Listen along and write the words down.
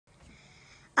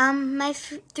My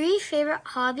three favorite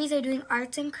hobbies are doing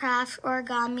arts and crafts,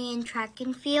 origami, and track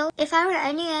and field. If I were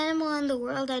any animal in the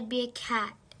world, I'd be a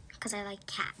cat, because I like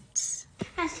cats.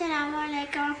 Assalamu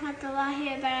alaikum wa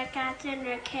rahmatullahi wa barakatuh,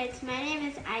 Noor Kids. My name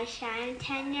is Aisha. I'm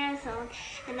 10 years old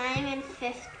and I am in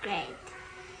 5th grade.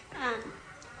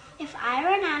 If I were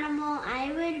an animal,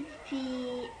 I would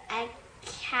be a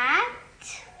cat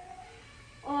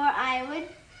or I would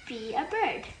be a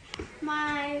bird.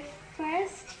 My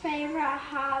first favorite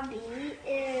hobby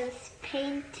is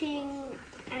painting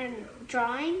and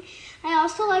drawing. I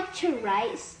also like to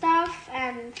write stuff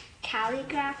and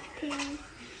calligraphy.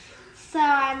 So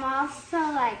I'm also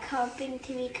hoping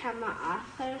to become an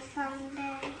author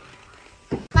someday.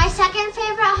 My second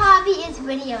favorite hobby is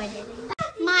video editing.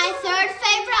 My third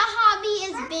favorite hobby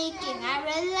is baking. I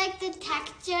really like the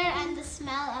texture and the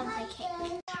smell of the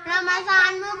cake.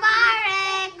 Ramadan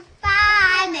Mubarak!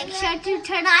 Bye! Make sure to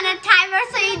turn on a timer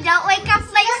so you don't wake up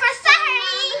late for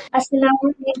Sahari!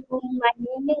 Assalamu alaikum. My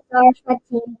name is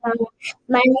Fatima.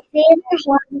 My favorite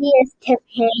hobby is to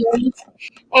paint.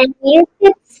 And you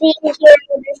can see here,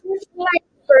 this is my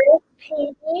first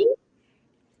painting.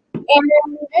 And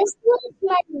this was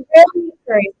my really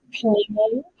first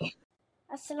painting.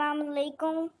 Assalamu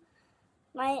alaikum.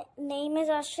 My name is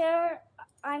Asher.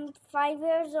 I'm 5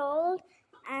 years old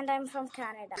and I'm from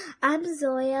Canada. I'm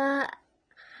Zoya.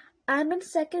 I'm in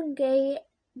second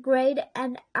grade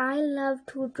and I love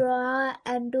to draw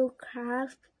and do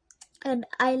crafts and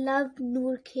I love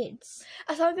Noor Kids.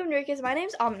 Assalamualaikum Noor Kids. My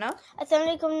name's Amna.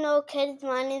 Assalamualaikum Noor Kids.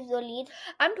 My name is Walid.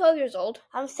 I'm 12 years old.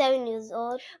 I'm 7 years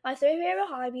old. My three favorite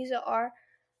hobbies are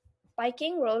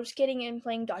biking, roller skating, and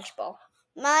playing dodgeball.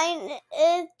 Mine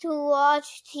is to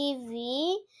watch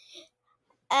TV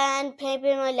and play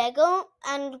with my Lego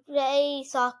and play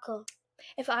soccer.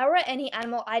 If I were any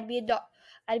animal, I'd be a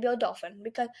dolphin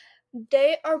because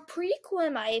they are pretty cool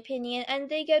in my opinion, and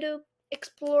they get to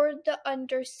explore the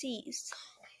underseas.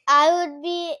 I would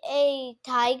be a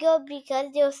tiger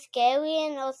because they're scary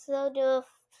and also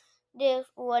they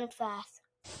run fast.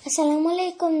 Assalamu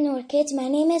alaikum Noor Kids. My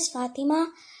name is Fatima.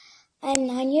 I'm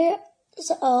 9 years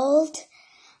old.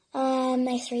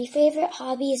 My three favorite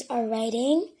hobbies are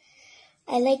writing.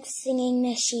 I like singing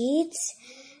nasheeds.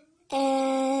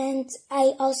 And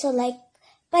I also like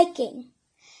biking.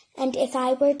 And if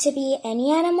I were to be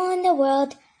any animal in the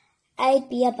world, I'd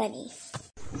be a bunny.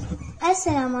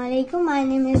 Assalamu alaikum. My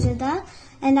name is Rida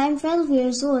and I'm 12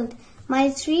 years old. My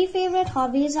three favorite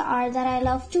hobbies are that I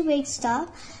love to bake stuff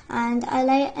and I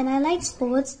like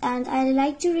sports and I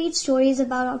like to read stories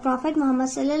about Prophet Muhammad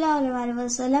sallallahu alaihi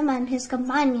wasallam and his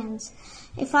companions.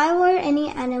 If I were any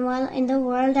animal in the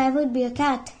world, I would be a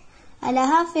cat. Allah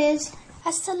Hafiz.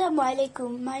 Assalamu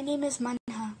alaikum. My name is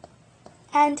Manha.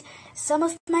 And some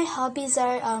of my hobbies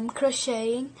are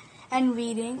crocheting and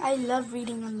reading. I love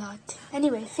reading a lot.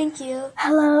 Anyway, thank you.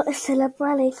 Hello, Assalamu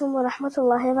alaikum wa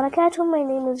rahmatullahi wa barakatuh. My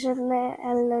name is Jannah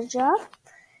Al-Najjar.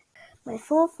 My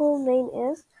full name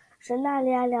is Jannah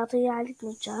Ali Atiya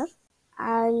Al-Najjar.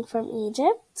 I'm from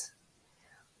Egypt,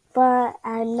 but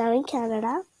I'm now in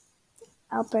Canada,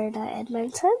 Alberta,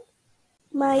 Edmonton.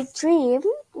 My dream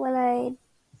when I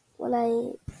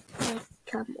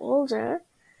become older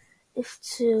is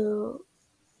to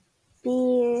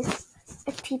be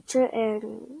a teacher in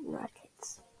Noor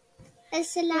Kids.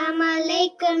 Assalamu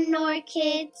alaikum Noor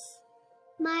Kids.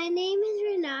 My name is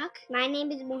Renak. My name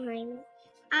is Mohamed.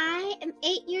 I am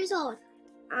 8 years old.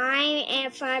 I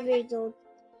am 5 years old.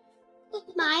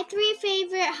 My three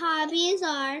favorite hobbies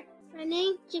are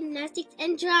running, gymnastics,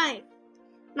 and drawing.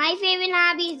 My favorite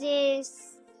hobbies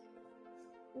is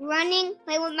running,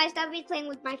 playing with my stuffies, playing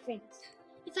with my friends.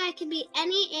 If I could be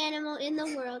any animal in the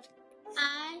world,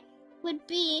 I would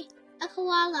be a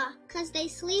koala because they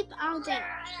sleep all day.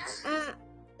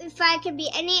 If I could be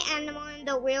any animal in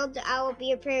the world, I would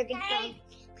be a peregrine falcon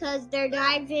because their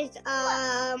dive is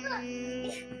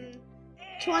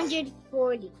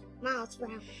 240 miles per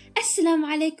hour. Assalamu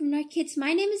alaikum Noor Kids.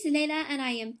 My name is Leila and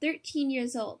I am 13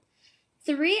 years old.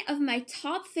 Three of my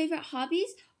top favorite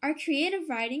hobbies are creative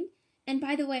writing. And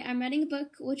by the way, I'm writing a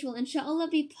book which will inshallah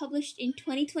be published in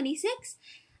 2026.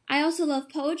 I also love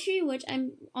poetry, which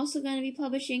I'm also going to be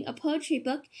publishing a poetry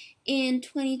book in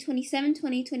 2027,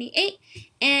 2028,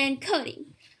 and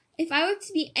coding. If I were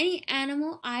to be any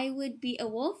animal, I would be a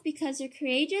wolf because they're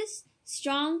courageous,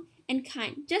 strong, and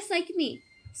kind, just like me.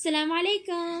 Assalamu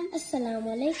alaikum. Assalamu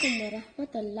alaikum wa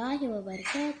rahmatullahi wa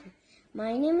barakatuh.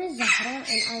 My name is Zahra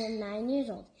and I am 9 years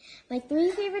old. My three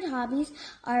favorite hobbies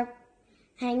are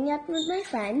hanging out with my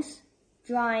friends,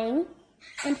 drawing,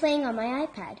 and playing on my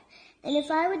iPad. And if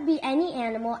I would be any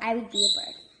animal, I would be a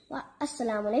bird.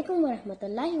 Assalamu alaikum wa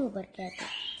rahmatullahi wa barakatuh.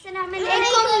 Assalamu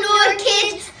alaikum, Noor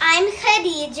Kids. I'm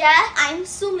Khadija. I'm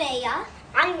Sumaya.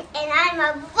 I'm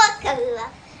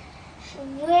Abubakar.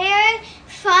 We're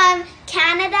from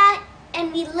Canada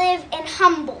and we live in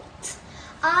Humboldt.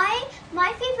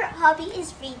 My favorite hobby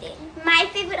is reading. My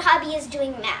favorite hobby is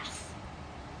doing math.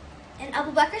 And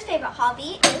Abu Bakr's favorite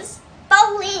hobby is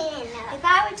bowling. If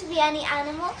I were to be any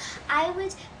animal, I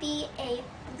would be a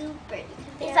bluebird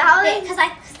because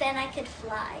then I could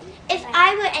fly. If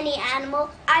I were any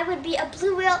animal, I would be a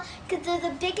blue whale because they're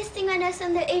the biggest thing on earth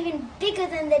and they're even bigger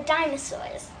than the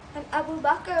dinosaurs. And Abu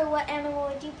Bakr, what animal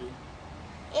would you be?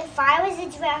 If I was a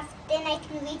giraffe, then I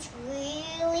can reach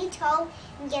really tall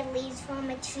and get leaves from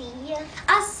a tree.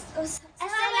 Assalamu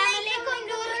alaikum,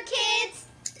 Noor Kids.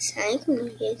 Assalamu alaikum, Noor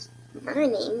Kids. My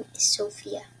name is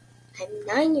Sophia. I'm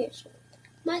 9 years old.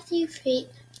 My three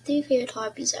favorite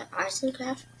hobbies are arts and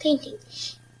crafts, painting,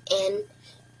 and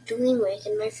doing work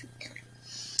in my free time.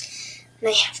 And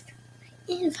I have to.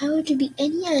 And if I were to be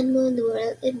any animal in the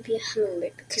world, it would be a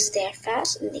hummingbird because they are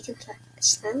fast and they can fly.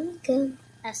 Assalamu alaikum.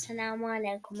 Assalamu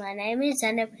alaikum. My name is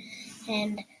Zaynab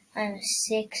and I'm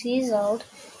 6 years old.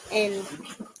 And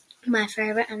my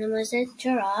favorite animal is a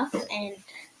giraffe.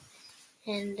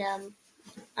 And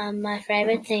my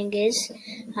favorite thing is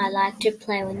I like to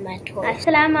play with my toys.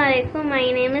 Assalamu alaikum.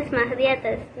 My name is Mahdiya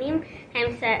Tasneem.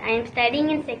 I'm studying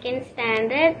in 2nd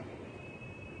standard.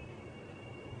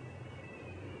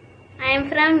 I am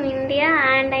from India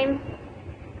and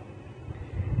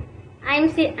I'm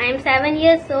 7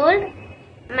 years old.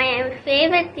 My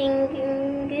favorite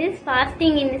thing is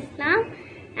fasting in Islam,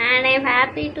 and I'm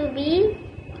happy to be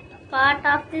part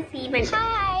of this event.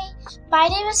 Hi, my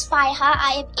name is Faiha.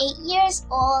 I am 8 years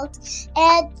old,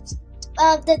 and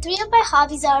the three of my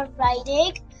hobbies are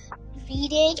writing,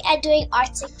 reading, and doing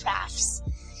arts and crafts.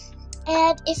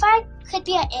 And if I could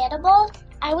be an animal,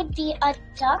 I would be a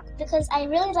duck because I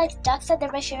really like ducks and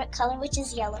they're my favorite color, which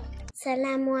is yellow.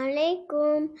 Assalamu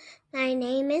alaikum. My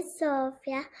name is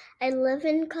Sophia. I live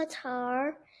in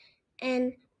Qatar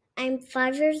and I'm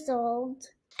 5 years old.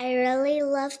 I really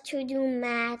love to do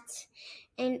math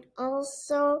and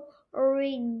also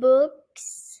read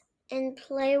books and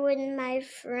play with my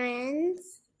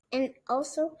friends. And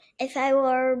also, if I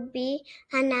were to be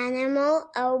an animal,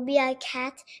 I would be a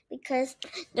cat because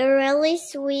they're really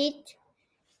sweet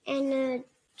and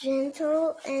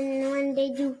gentle, and when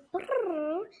they do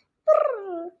purr,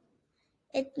 purr,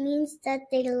 it means that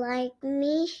they like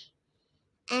me,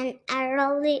 and I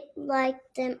really like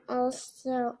them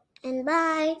also. And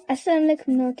bye. Assalamu alaikum,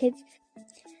 Noor Kids.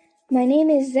 My name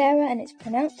is Zara and it's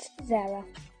pronounced Zara.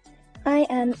 I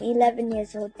am 11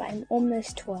 years old, but I'm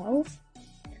almost 12.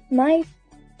 My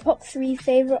top 3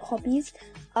 favorite hobbies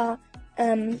are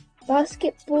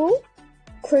basketball,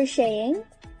 crocheting,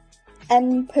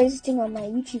 and posting on my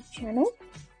YouTube channel.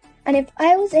 And if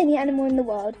I was any animal in the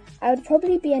world, I would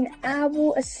probably be an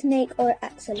owl, a snake, or an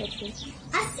axolotl.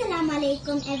 Assalamu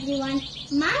alaikum everyone.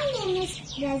 My name is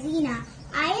Razina.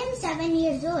 I am 7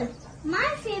 years old.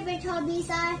 My favorite hobbies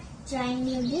are trying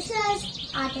new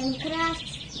dishes, art and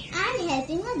crafts, and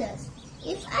helping others.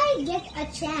 If I get a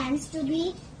chance to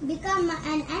become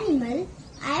an animal,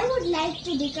 I would like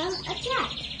to become a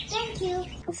cat. Thank you.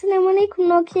 Assalamu alaikum,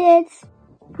 Noor Kids.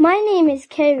 My name is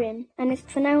Karen, and it's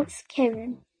pronounced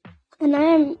Karen, and I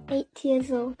am 8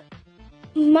 years old.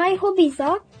 My hobbies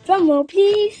are, drumroll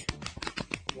please.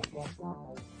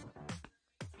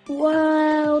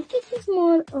 Well, this is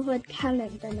more of a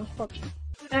talent than a hobby.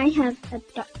 I have a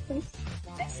duck face.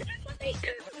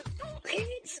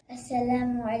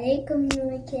 Assalamu alaikum,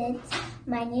 Noor Kids.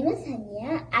 My name is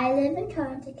Hania. I live in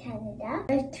Toronto, Canada.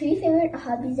 My 3 favorite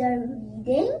hobbies are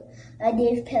reading,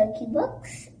 Dave Pelkey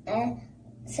books,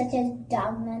 such as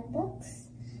Dogman books,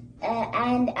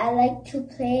 and I like to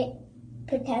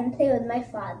pretend play with my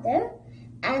father,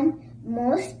 and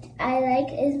most I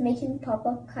like is making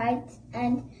pop-up cards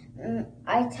and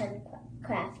arts and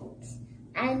crafts.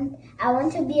 And I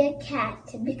want to be a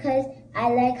cat because I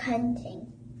like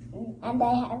hunting, and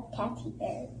I have catty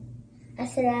ears.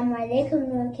 Assalamu alaikum,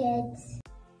 Noor Kids.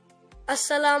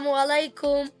 Assalamu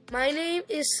alaikum. My name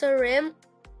is Sarim.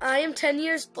 I am 10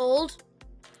 years old.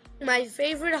 My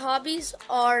favorite hobbies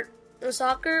are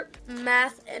soccer,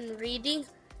 math, and reading.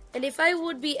 And if I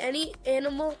would be any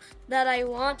animal that I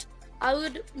want, I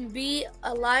would be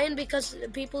a lion because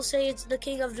people say it's the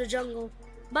king of the jungle.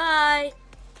 Bye!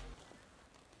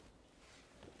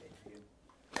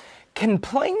 Can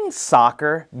playing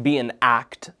soccer be an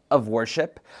act of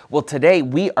worship? Well, today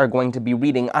we are going to be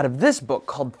reading out of this book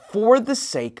called For the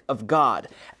Sake of God.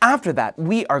 After that,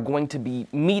 we are going to be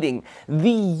meeting the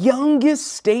youngest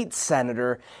state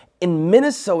senator in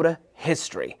Minnesota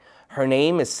history. Her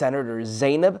name is Senator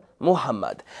Zaynab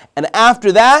Mohamed. And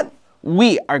after that,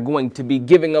 we are going to be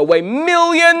giving away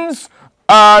millions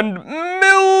and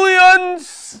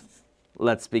millions.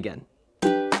 Let's begin.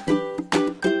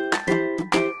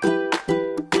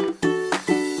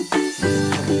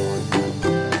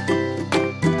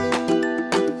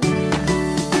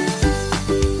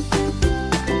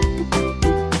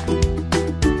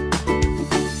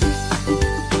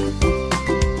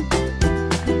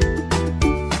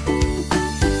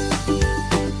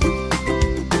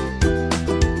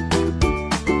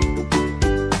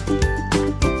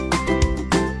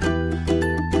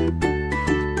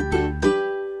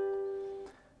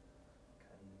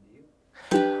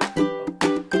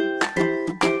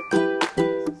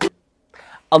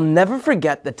 I'll never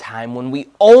forget the time when we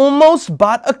almost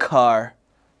bought a car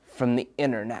from the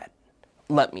internet.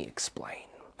 Let me explain.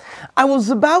 I was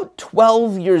about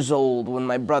 12 years old when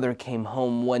my brother came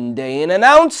home one day and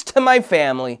announced to my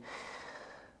family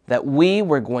that we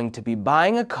were going to be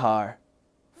buying a car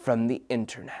from the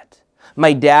internet.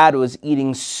 My dad was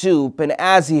eating soup, and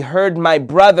as he heard my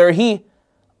brother, he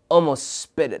almost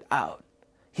spit it out.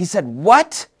 He said,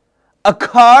 "What? A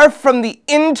car from the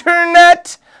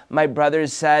internet?" My brother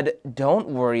said, "Don't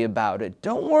worry about it.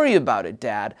 Don't worry about it,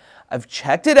 Dad. I've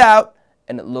checked it out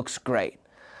and it looks great."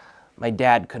 My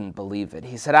dad couldn't believe it.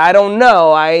 He said, "I don't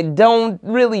know. I don't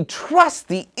really trust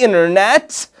the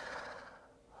internet."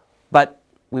 But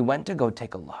we went to go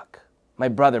take a look. My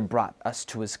brother brought us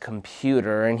to his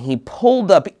computer and he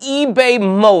pulled up eBay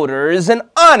Motors, and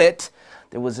on it,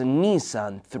 there was a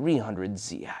Nissan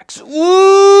 300ZX.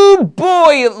 Ooh,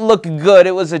 boy, it looked good.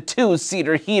 It was a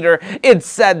 2-seater heater. It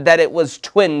said that it was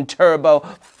twin turbo,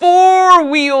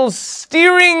 4-wheel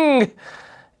steering,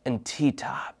 and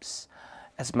T-tops.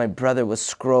 As my brother was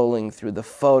scrolling through the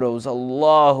photos,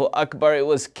 Allahu Akbar, it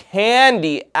was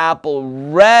candy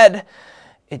apple red.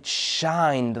 It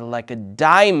shined like a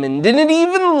diamond, and it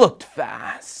even looked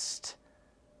fast.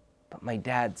 But my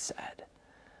dad said,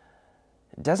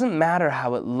 "It doesn't matter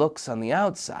how it looks on the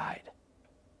outside.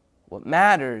 What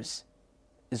matters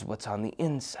is what's on the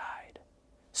inside."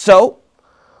 So,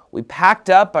 we packed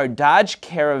up our Dodge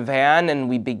Caravan and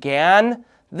we began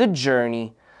the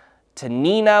journey to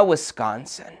Neenah,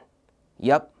 Wisconsin.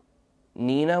 Yep,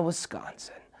 Neenah,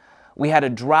 Wisconsin. We had to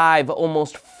drive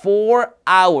almost 4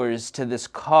 hours to this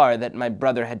car that my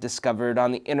brother had discovered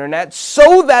on the internet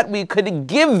so that we could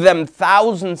give them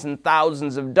thousands and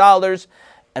thousands of dollars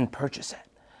and purchase it.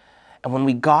 And when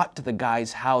we got to the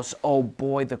guy's house, oh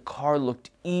boy, the car looked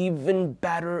even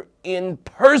better in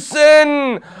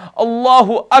person.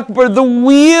 Allahu Akbar, the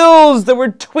wheels, they were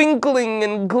twinkling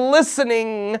and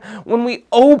glistening. When we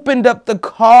opened up the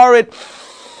car, it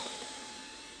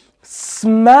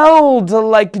smelled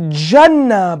like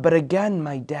Jannah. But again,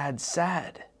 my dad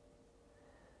said,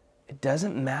 it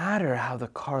doesn't matter how the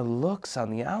car looks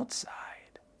on the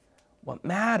outside. What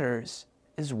matters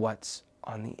is what's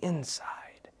on the inside.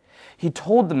 He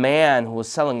told the man who was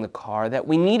selling the car that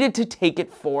we needed to take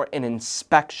it for an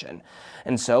inspection.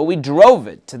 And so we drove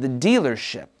it to the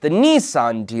dealership, the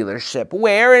Nissan dealership,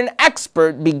 where an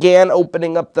expert began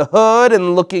opening up the hood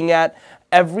and looking at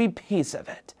every piece of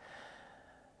it.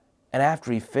 And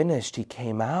after he finished, he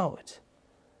came out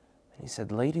and he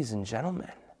said, "Ladies and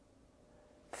gentlemen,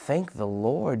 thank the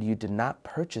Lord you did not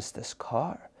purchase this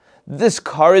car. This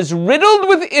car is riddled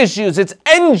with issues. Its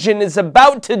engine is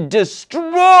about to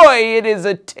destroy. It is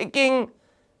a ticking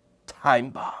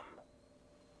time bomb."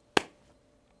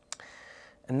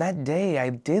 And that day, I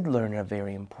did learn a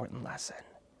very important lesson.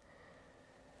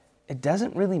 It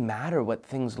doesn't really matter what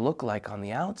things look like on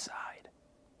the outside.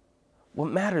 What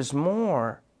matters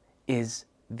more is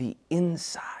the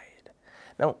inside.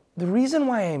 Now, the reason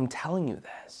why I am telling you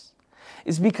this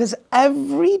is because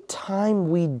every time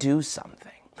we do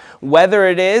something, whether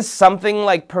it is something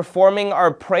like performing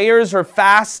our prayers or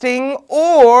fasting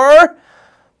or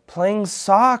playing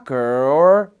soccer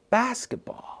or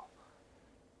basketball,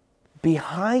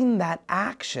 behind that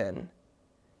action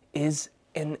is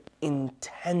an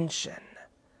intention,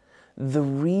 the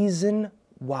reason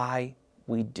why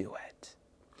we do it.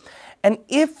 And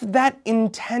if that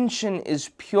intention is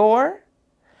pure,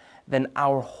 then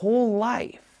our whole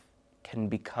life can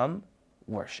become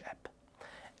worship.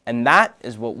 And that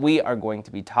is what we are going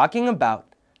to be talking about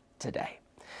today.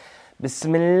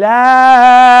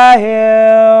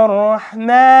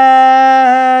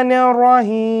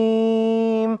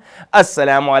 Bismillahirrahmanirrahim.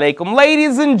 Assalamu alaikum,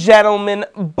 ladies and gentlemen,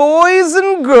 boys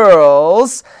and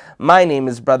girls. My name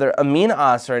is Brother Amin,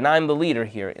 and I'm the leader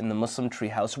here in the Muslim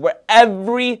Treehouse, where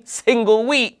every single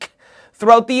week,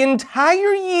 throughout the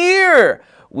entire year,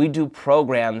 we do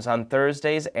programs on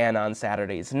Thursdays and on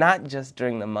Saturdays, not just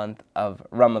during the month of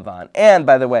Ramadan. And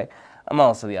by the way, I'm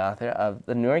also the author of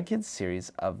the Noor Kids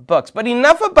series of books. But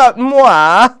enough about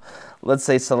moi. Let's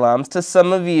say salams to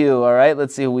some of you, all right?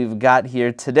 Let's see who we've got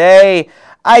here today.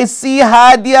 I see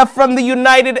Hadia from the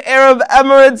United Arab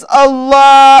Emirates.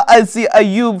 Allah. I see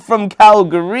Ayub from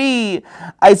Calgary.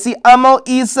 I see Amal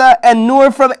Isa and Noor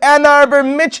from Ann Arbor,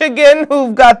 Michigan,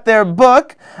 who've got their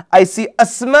book. I see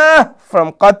Asma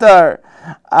from Qatar.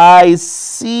 I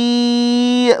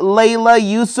see Layla,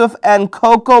 Yusuf, and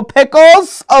Coco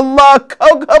Pickles. Allah,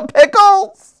 Coco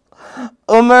Pickles.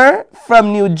 Umar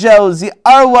from New Jersey,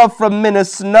 Arwa from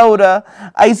Minnesota.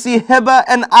 I see Hiba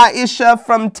and Aisha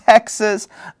from Texas.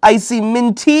 I see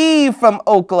Minty from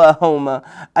Oklahoma.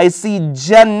 I see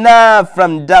Jannah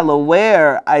from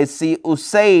Delaware. I see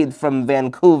Usaid from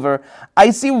Vancouver.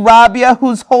 I see Rabia,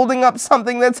 who's holding up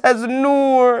something that says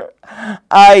Noor.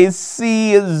 I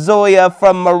see Zoya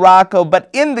from Morocco, but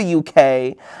in the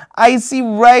UK. I see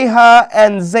Reha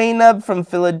and Zaynab from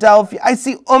Philadelphia. I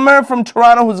see Umar from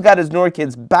Toronto, who's got his Noor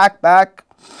Kids backpack.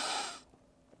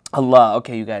 Allah.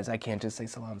 Okay, you guys, I can't just say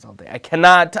salams all day. I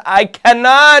cannot.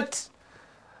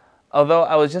 Although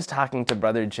I was just talking to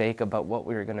Brother Jake about what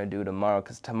we were going to do tomorrow,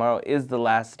 because tomorrow is the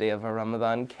last day of our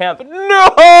Ramadan camp.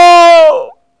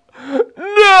 No!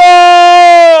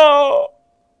 No!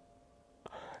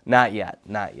 Not yet.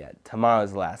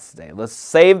 Tomorrow's the last day. Let's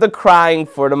save the crying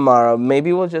for tomorrow.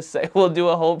 Maybe we'll do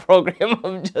a whole program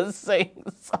of just saying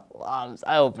salams.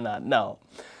 I hope not. No,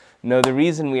 the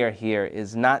reason we are here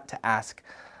is not to ask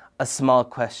a small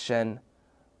question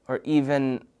or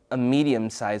even a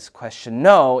medium-sized question.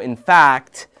 No, in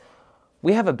fact,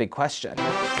 we have a big question.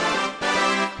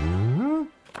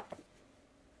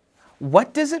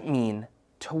 What does it mean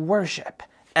to worship?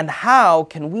 And how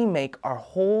can we make our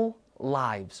whole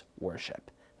lives worship?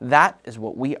 That is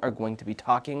what we are going to be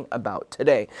talking about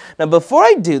today. Now, before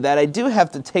I do that, I do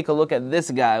have to take a look at this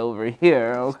guy over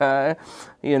here, okay?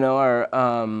 You know, our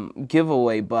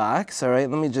giveaway box, all right?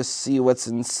 Let me just see what's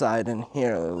inside in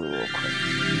here real quick.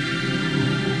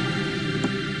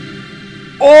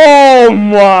 Oh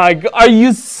my God, are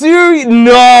you serious?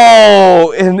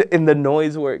 No! And the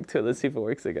noise worked too. Let's see if it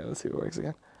works again.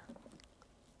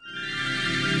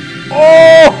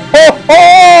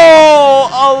 Oh,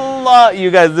 Allah. You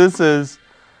guys,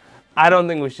 I don't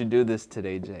think we should do this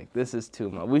today, Jake. This is too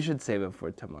much. We should save it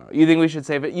for tomorrow. You think we should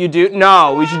save it? You do?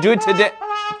 No, we should do it today.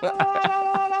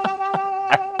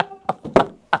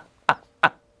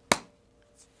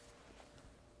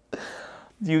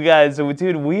 You guys,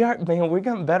 dude, we're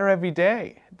getting better every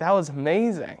day. That was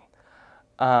amazing.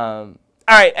 All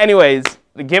right, anyways,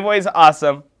 the giveaway is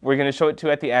awesome. We're going to show it to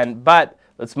you at the end, but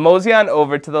let's mosey on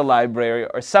over to the library,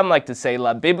 or some like to say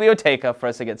La Biblioteca, for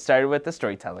us to get started with the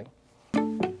storytelling.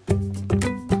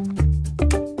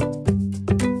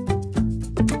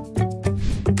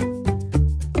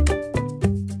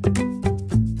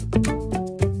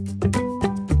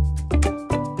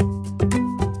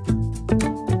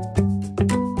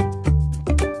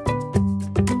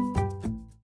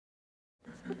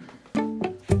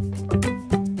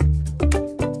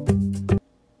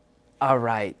 All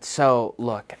right, so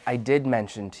look, I did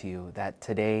mention to you that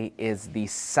today is the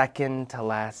second to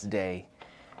last day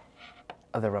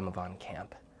of the Ramadan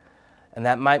camp. And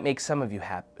that might make some of you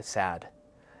sad.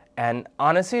 And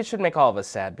honestly, it should make all of us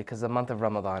sad, because the month of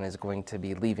Ramadan is going to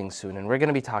be leaving soon, and we're going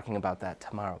to be talking about that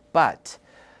tomorrow. But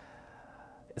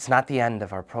it's not the end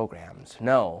of our programs,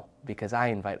 no, because I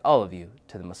invite all of you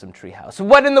to the Muslim Treehouse.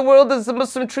 What in the world is the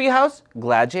Muslim Treehouse?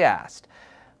 Glad you asked.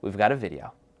 We've got a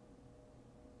video.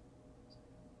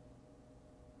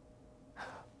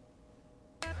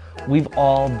 We've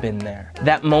all been there.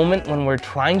 That moment when we're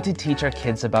trying to teach our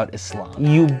kids about Islam.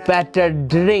 You better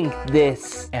drink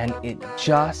this. And it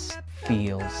just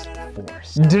feels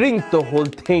forced. Drink the whole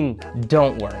thing.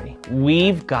 Don't worry,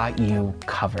 we've got you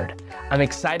covered. I'm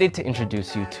excited to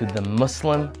introduce you to the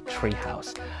Muslim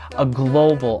Treehouse, a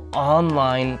global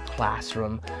online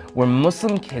classroom where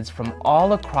Muslim kids from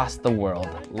all across the world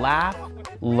laugh,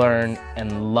 learn,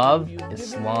 and love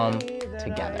Islam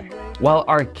together. While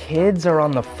our kids are on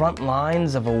the front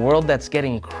lines of a world that's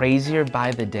getting crazier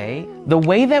by the day, the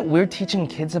way that we're teaching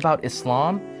kids about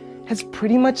Islam has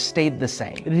pretty much stayed the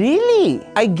same. Really?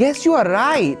 I guess you are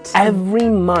right. Every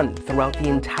month throughout the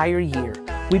entire year,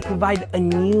 we provide a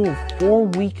new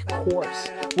 4-week course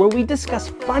where we discuss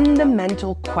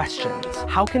fundamental questions.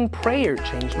 How can prayer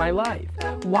change my life?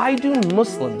 Why do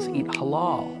Muslims eat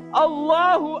halal?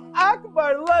 Allahu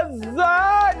Akbar,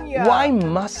 lasagna! Why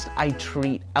must I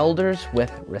treat elders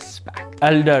with respect?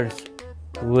 Elders,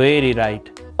 very right.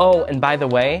 Oh, and by the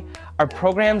way, Our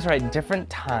programs are at different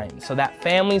times so that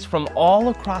families from all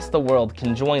across the world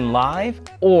can join live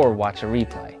or watch a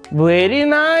replay. Very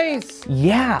nice!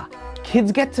 Yeah,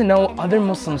 kids get to know other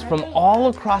Muslims from all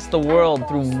across the world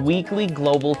through weekly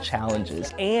global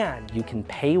challenges, and you can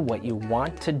pay what you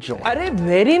want to join.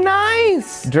 Very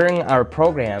nice! During our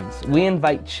programs, we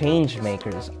invite change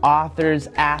makers, authors,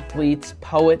 athletes,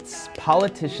 poets,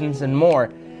 politicians, and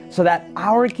more, so that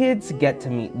our kids get to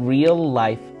meet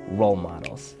real-life role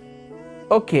models.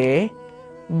 Okay,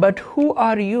 but who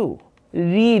are you,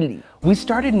 really? We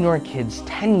started Noor Kids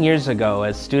 10 years ago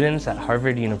as students at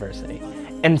Harvard University.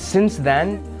 And since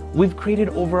then, we've created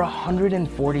over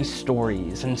 140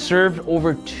 stories and served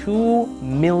over 2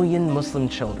 million Muslim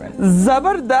children.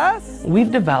 Zabardast! We've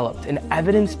developed an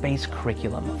evidence-based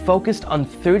curriculum focused on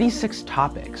 36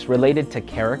 topics related to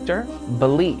character,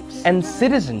 beliefs, and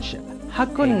citizenship.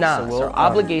 Hakun Nas, or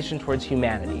obligation towards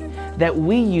humanity, that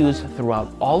we use throughout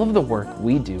all of the work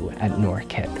we do at Noor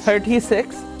Kids.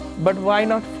 36? But why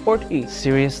not 40?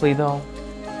 Seriously though,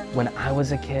 when I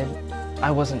was a kid, I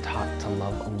wasn't taught to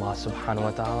love Allah subhanahu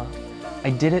wa ta'ala. I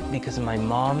did it because my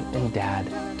mom and dad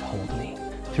told me.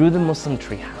 Through the Muslim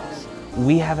Treehouse,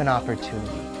 we have an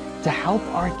opportunity to help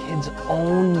our kids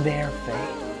own their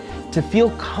faith, to feel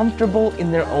comfortable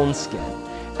in their own skin,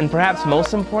 and perhaps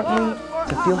most importantly,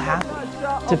 to feel happy,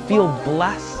 to feel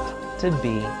blessed to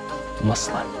be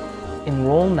Muslim.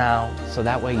 Enroll now so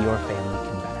that way your family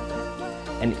can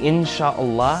benefit. And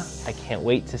inshallah, I can't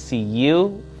wait to see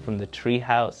you from the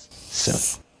Treehouse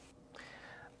soon.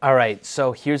 All right,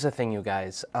 so here's the thing, you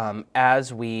guys.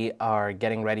 As we are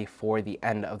getting ready for the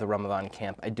end of the Ramadan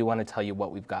camp, I do want to tell you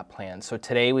what we've got planned. So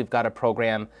today we've got a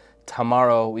program,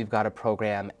 tomorrow we've got a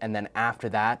program, and then after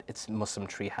that, it's Muslim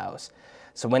Treehouse.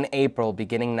 So in April,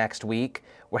 beginning next week,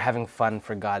 we're having fun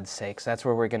for God's sake. So that's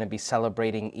where we're going to be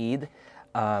celebrating Eid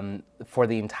for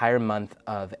the entire month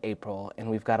of April, and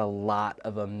we've got a lot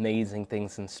of amazing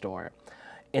things in store.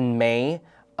 In May,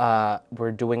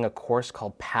 we're doing a course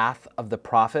called Path of the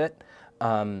Prophet,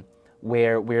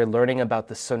 where we're learning about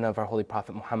the Sunnah of our Holy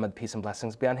Prophet Muhammad, peace and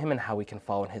blessings be on him, and how we can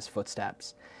follow in his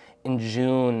footsteps. In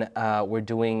June, we're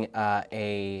doing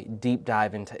a deep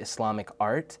dive into Islamic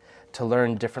art to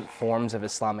learn different forms of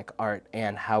Islamic art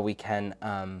and how we can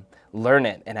learn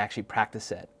it and actually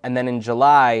practice it. And then in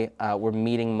July, we're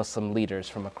meeting Muslim leaders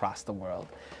from across the world.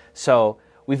 So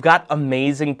we've got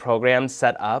amazing programs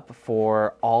set up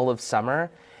for all of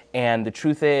summer. And the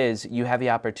truth is, you have the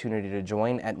opportunity to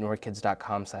join at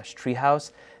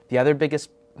noorkids.com/treehouse. The other biggest,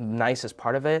 nicest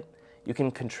part of it, you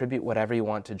can contribute whatever you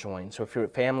want to join. So if your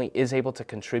family is able to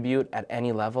contribute at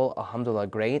any level, alhamdulillah,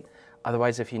 great.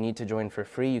 Otherwise, if you need to join for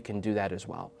free, you can do that as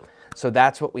well. So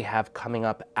that's what we have coming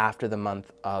up after the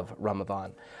month of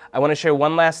Ramadan. I want to share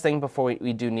one last thing before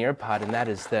we do Nearpod, and that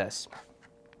is this.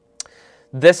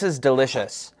 This is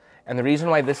delicious. And the reason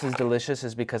why this is delicious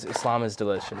is because Islam is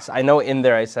delicious. I know in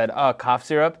there I said, oh, cough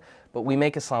syrup, but we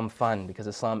make Islam fun because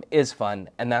Islam is fun,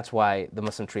 and that's why the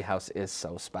Muslim Treehouse is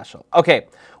so special. Okay,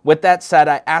 with that said,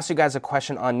 I asked you guys a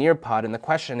question on Nearpod, and the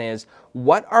question is,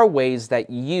 what are ways that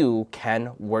you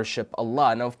can worship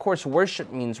Allah? Now, of course,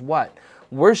 worship means what?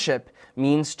 Worship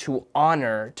means to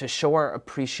honor, to show our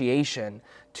appreciation,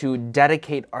 to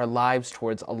dedicate our lives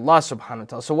towards Allah subhanahu wa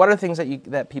ta'ala. So what are things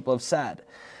that people have said?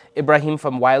 Ibrahim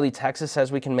from Wiley, Texas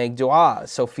says we can make dua.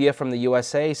 Sophia from the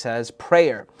USA says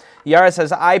prayer. Yara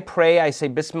says, I pray, I say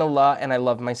Bismillah, and I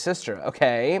love my sister.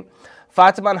 Okay.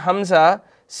 Fatima and Hamza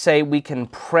say we can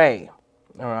pray.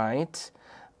 All right.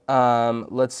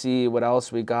 Let's see what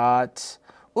else we got.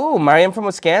 Ooh, Mariam from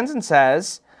Wisconsin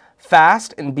says,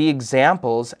 fast and be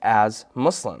examples as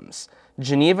Muslims.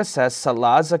 Geneva says,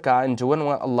 Salah, Zakah, and doing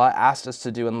what Allah asked us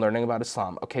to do and learning about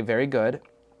Islam. Okay, very good.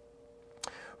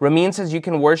 Ramin says you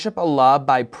can worship Allah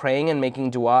by praying and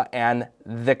making dua and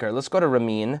dhikr. Let's go to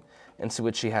Ramin and see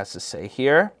what she has to say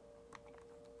here.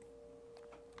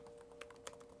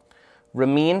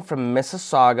 Ramin from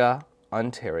Mississauga,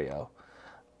 Ontario.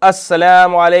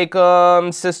 Assalamu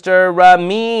alaikum, Sister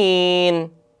Ramin.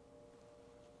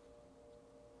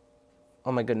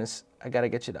 Oh my goodness, I gotta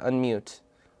get you to unmute.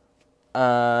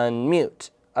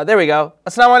 Unmute. There we go.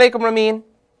 Assalamu alaikum, Ramin.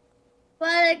 Wa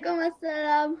alaikum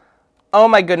assalam. Oh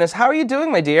my goodness, how are you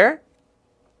doing, my dear?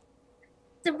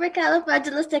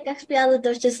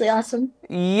 Supercalifragilisticexpialidociously awesome.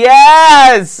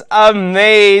 Yes!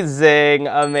 Amazing,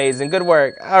 amazing. Good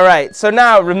work. All right, so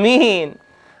now, Ramin,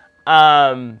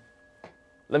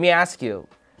 let me ask you,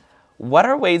 what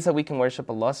are ways that we can worship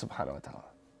Allah subhanahu wa ta'ala?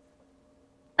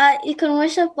 You can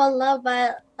worship Allah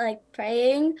by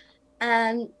praying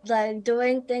and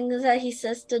doing things that He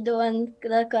says to do in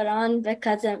the Quran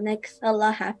because it makes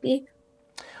Allah happy.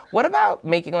 What about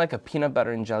making like a peanut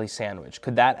butter and jelly sandwich?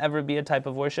 Could that ever be a type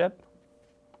of worship?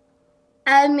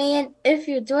 I mean, if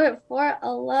you do it for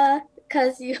Allah,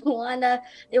 because you wanna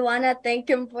thank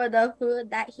Him for the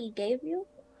food that He gave you.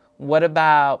 What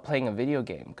about playing a video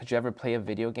game? Could you ever play a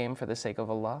video game for the sake of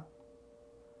Allah?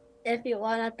 If you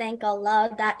wanna thank Allah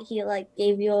that He like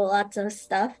gave you lots of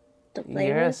stuff to play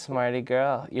You're a with. smarty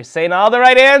girl. You're saying all the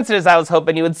right answers. I was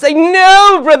hoping you would say,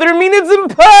 no, brother Amin, it's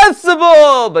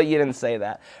impossible. But you didn't say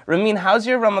that. Ramin, how's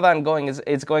your Ramadan going? Is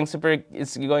it going super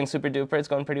duper? It's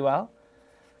going pretty well?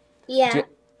 Yeah.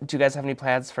 Do you guys have any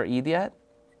plans for Eid yet?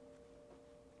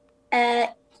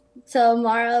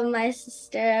 Tomorrow my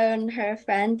sister and her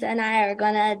friends and I are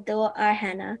gonna do our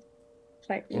henna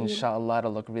for Eid. Inshallah,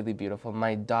 it'll look really beautiful.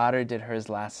 My daughter did hers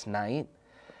last night,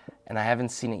 and I haven't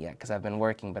seen it yet because I've been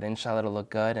working, but inshallah, it'll look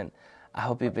good, and I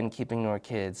hope you've been keeping Noor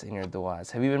Kids in your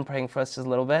du'as. Have you been praying for us just a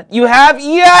little bit? You have?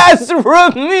 Yes,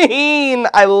 Ramin!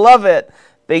 I love it.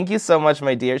 Thank you so much,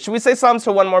 my dear. Should we say salams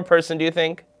to one more person, do you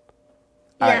think?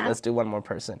 All right, let's do one more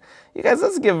person. You guys,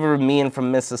 let's give Ramin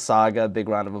from Mississauga a big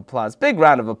round of applause. Big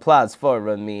round of applause for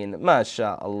Ramin.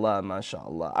 MashaAllah,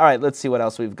 MashaAllah. All right, let's see what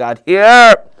else we've got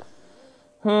here.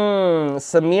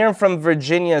 Samir from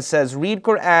Virginia says, read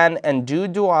Quran and do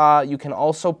dua. You can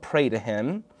also pray to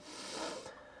him.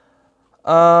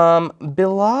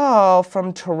 Bilal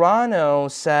from Toronto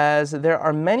says, there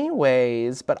are many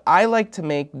ways, but I like to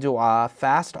make dua,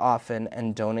 fast often,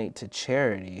 and donate to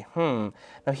charity. Now,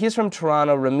 he's from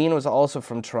Toronto. Ramin was also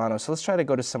from Toronto, so let's try to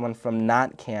go to someone from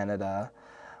not Canada.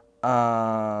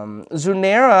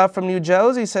 Zunaira from New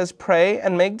Jersey says, pray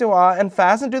and make dua and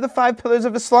fast and do the 5 pillars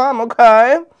of Islam.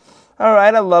 Okay. All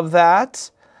right, I love that.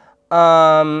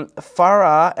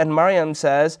 Farah and Mariam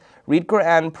says, read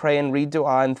Quran, pray, and read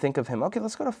dua and think of him. Okay,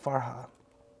 let's go to Farah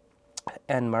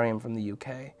and Mariam from the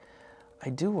UK. I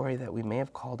do worry that we may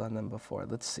have called on them before.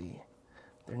 Let's see.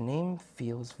 Their name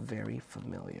feels very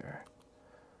familiar.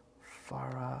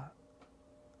 Farah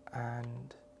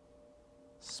and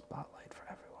Spotlight for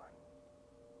Everyone.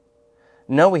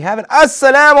 No, we haven't.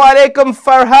 Assalamu alaikum,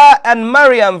 Farha and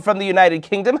Mariam from the United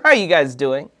Kingdom. How are you guys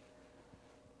doing?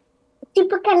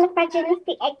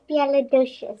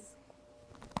 Supercalifragilisticexpialidocious.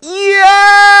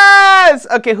 Yes!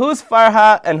 Okay, who's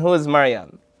Farha and who is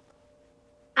Mariam?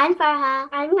 I'm Farha.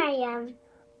 I'm Mariam.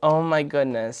 Oh my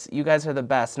goodness, you guys are the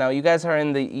best. Now, you guys are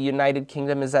in the United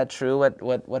Kingdom. Is that true,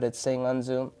 what it's saying on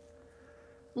Zoom?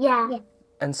 Yeah.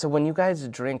 And so when you guys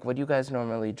drink, what do you guys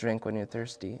normally drink when you're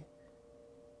thirsty?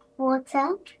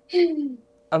 Water.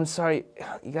 I'm sorry,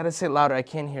 you gotta say it louder. I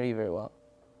can't hear you very well.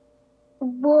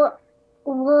 Water.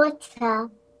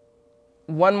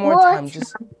 One more time,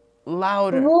 just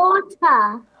louder.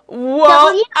 Water.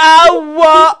 Whoa,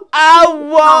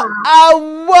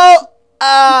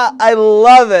 I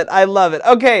love it. I love it.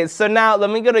 Okay, so now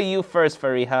let me go to you first,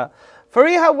 Fariha.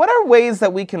 Fariha, what are ways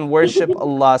that we can worship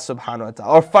Allah subhanahu wa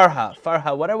ta'ala? Or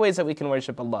Farha, what are ways that we can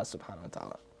worship Allah subhanahu wa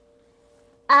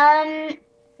ta'ala?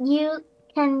 You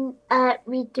can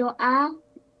read dua.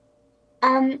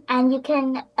 And you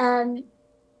can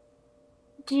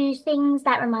do things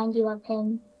that remind you of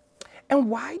Him. And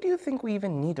why do you think we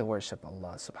even need to worship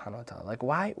Allah subhanahu wa ta'ala? Like,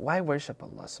 why worship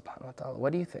Allah subhanahu wa ta'ala?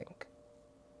 What do you think?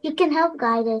 He can help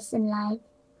guide us in life.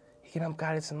 He can help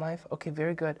guide us in life? Okay,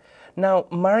 very good. Now,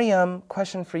 Mariam,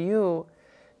 question for you.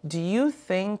 Do you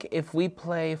think if we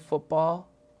play football,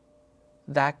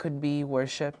 that could be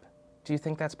worship? Do you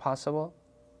think that's possible?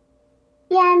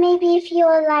 Yeah, maybe if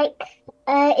you're like,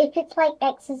 if it's like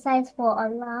exercise for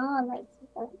Allah or like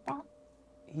something like that.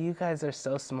 You guys are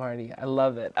so smarty. I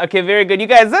love it. Okay, very good. You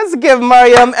guys, let's give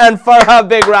Mariam and Farha a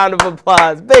big round of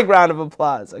applause. Big round of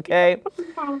applause, okay?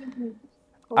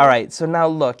 All right, so now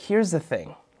look, here's the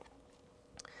thing.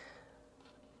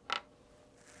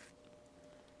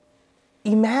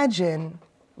 Imagine,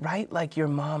 right, like your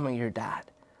mom or your dad,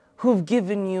 who've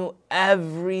given you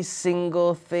every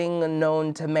single thing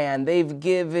known to man. They've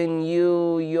given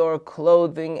you your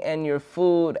clothing and your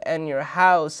food and your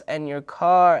house and your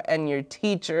car and your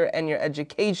teacher and your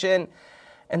education.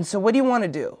 And so what do you want to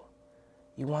do?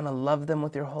 You want to love them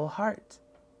with your whole heart,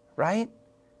 right?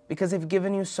 Because they've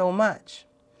given you so much.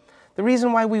 The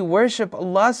reason why we worship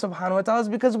Allah subhanahu wa ta'ala is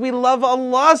because we love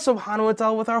Allah subhanahu wa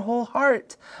ta'ala with our whole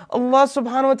heart. Allah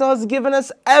subhanahu wa ta'ala has given us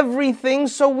everything,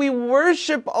 so we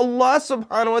worship Allah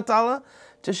subhanahu wa ta'ala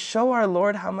to show our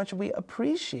Lord how much we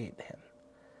appreciate Him.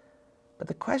 But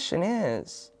the question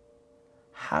is,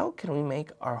 how can we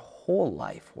make our whole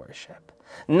life worship?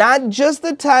 Not just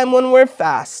the time when we're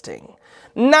fasting,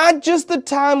 not just the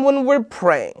time when we're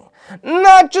praying,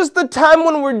 not just the time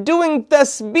when we're doing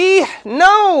tasbih,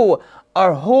 no,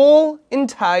 our whole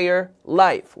entire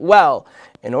life. Well,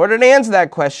 In order to answer that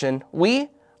question, we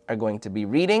are going to be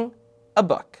reading a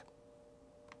book.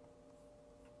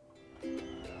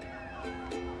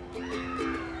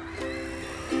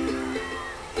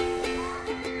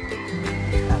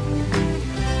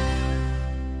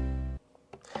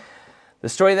 The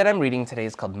story that I'm reading today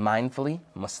is called Mindfully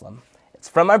Muslim. It's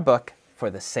from our book, For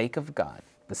the Sake of God.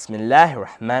 Bismillahir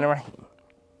Rahmanir Rahim.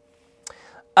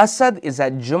 Asad is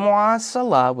at Jumu'ah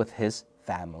Salah with his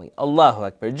family. Allahu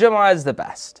Akbar. Jumu'ah is the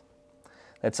best.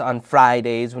 That's on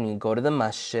Fridays when you go to the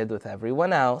masjid with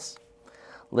everyone else.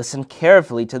 Listen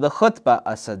carefully to the khutbah,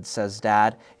 Asad says,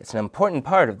 Dad. It's an important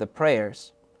part of the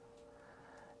prayers.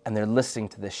 And they're listening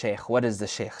to the sheikh. What does the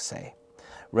sheikh say?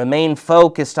 Remain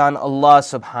focused on Allah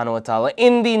subhanahu wa ta'ala.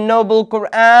 In the noble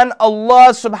Quran, Allah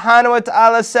subhanahu wa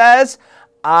ta'ala says,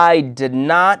 I did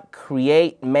not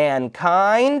create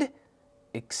mankind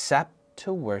except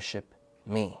to worship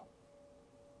me.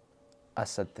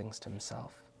 Asad thinks to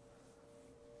himself,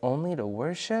 only to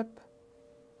worship?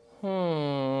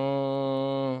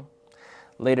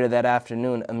 Later that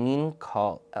afternoon, Amin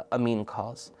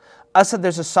calls. Asad,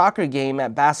 there's a soccer game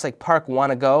at Baslake Park.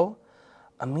 Want to go?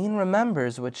 Amin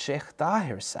remembers what Sheikh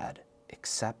Tahir said,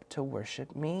 except to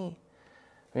worship me.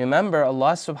 Remember,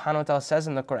 Allah subhanahu wa ta'ala says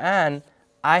in the Quran,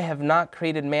 I have not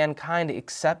created mankind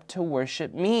except to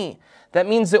worship me. That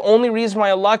means the only reason why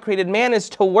Allah created man is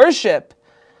to worship.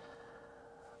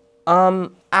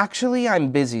 Actually,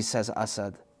 I'm busy, says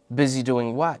Asad. Busy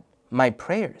doing what? My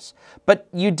prayers. But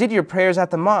you did your prayers at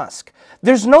the mosque.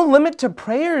 There's no limit to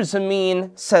prayers,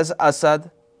 Amin, says Asad.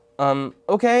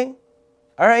 Okay,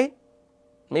 all right.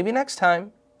 Maybe next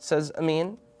time, says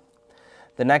Amin.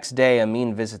 The next day,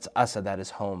 Amin visits Asad at his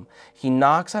home. He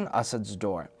knocks on Asad's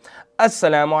door.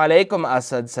 Assalamu alaikum,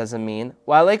 Asad, says Amin.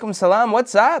 Wa alaikum salam,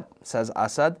 what's up, says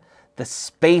Asad. The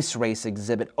space race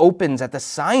exhibit opens at the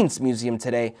Science Museum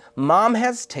today. Mom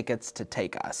has tickets to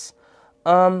take us.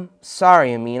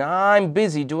 Sorry, Amin, I'm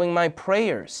busy doing my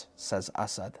prayers, says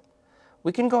Asad.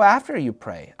 We can go after you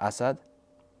pray, Asad.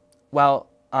 Well,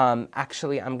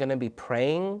 actually, I'm going to be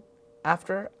praying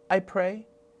after I pray.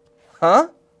 Huh?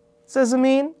 Says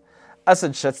Amin.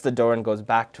 Asad shuts the door and goes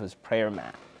back to his prayer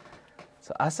mat.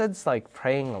 So Asad's like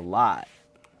praying a lot.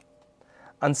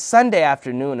 On Sunday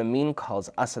afternoon, Amin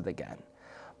calls Asad again.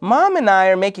 Mom and I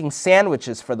are making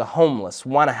sandwiches for the homeless.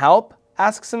 Want to help?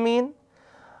 Asks Amin.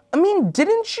 Amin,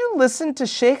 didn't you listen to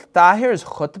Sheikh Tahir's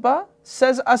khutbah?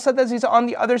 Says Asad as he's on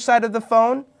the other side of the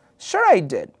phone. Sure I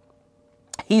did.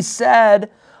 He said,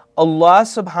 Allah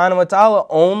subhanahu wa ta'ala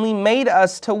only made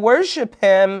us to worship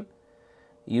Him.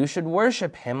 You should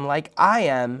worship Him like I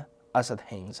am. Asad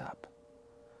hangs up.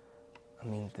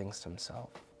 Amin thinks to himself,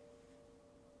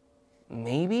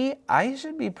 maybe I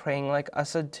should be praying like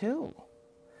Asad too.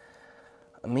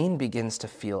 Amin begins to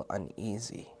feel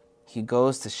uneasy. He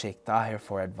goes to Sheikh Tahir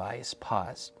for advice.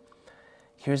 Pause.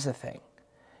 Here's the thing.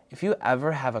 If you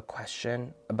ever have a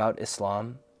question about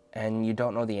Islam and you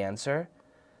don't know the answer,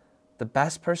 the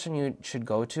best person you should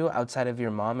go to outside of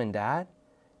your mom and dad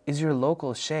is your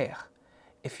local sheikh.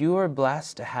 If you are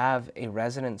blessed to have a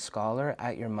resident scholar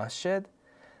at your masjid,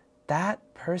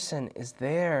 that person is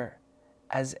there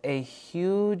as a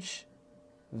huge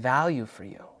value for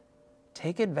you.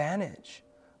 Take advantage.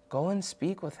 Go and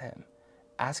speak with him.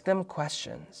 Ask them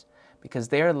questions because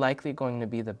they are likely going to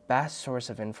be the best source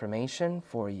of information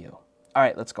for you. All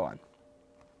right, let's go on.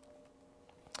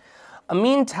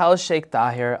 Amin tells Sheikh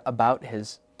Tahir about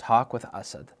his talk with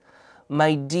Asad.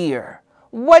 My dear,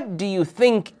 what do you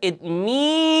think it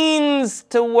means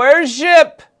to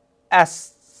worship?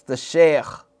 Asks the Sheikh.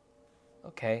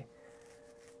 Okay,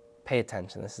 pay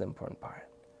attention, this is the important part.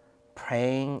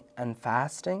 Praying and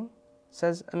fasting,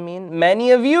 says Amin.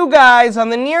 Many of you guys on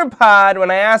the Nearpod,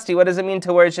 when I asked you what does it mean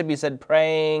to worship, you said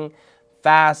praying,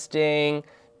 fasting,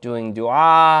 doing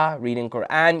dua, reading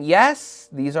Quran. Yes,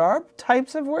 these are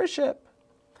types of worship.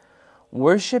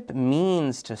 Worship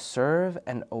means to serve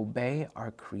and obey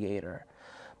our Creator.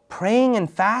 Praying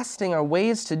and fasting are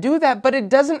ways to do that, but it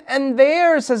doesn't end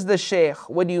there, says the Sheikh.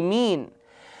 What do you mean?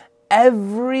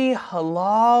 Every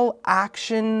halal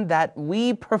action that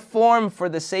we perform for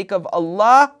the sake of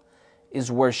Allah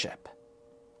is worship.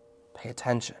 Pay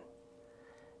attention.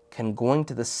 Can going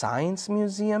to the Science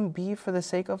Museum be for the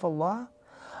sake of Allah?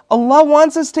 Allah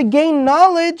wants us to gain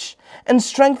knowledge and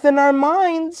strengthen our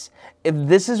minds. If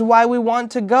this is why we want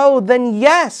to go, then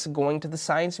yes, going to the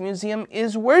Science Museum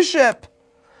is worship.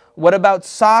 What about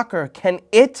soccer? Can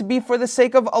it be for the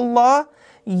sake of Allah?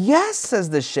 Yes, says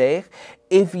the Sheikh.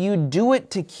 If you do it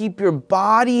to keep your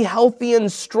body healthy and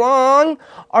strong,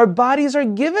 our bodies are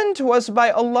given to us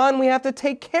by Allah and we have to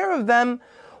take care of them.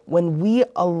 when we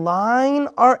align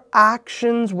our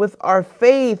actions with our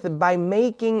faith by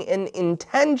making an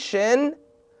intention,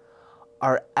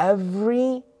 our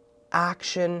every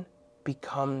action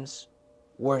becomes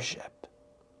worship.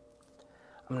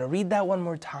 I'm going to read that one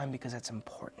more time because it's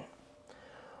important.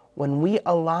 When we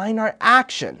align our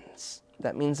actions,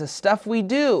 that means the stuff we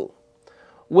do,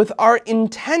 with our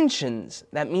intentions,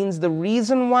 that means the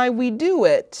reason why we do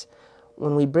it,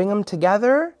 when we bring them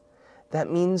together, that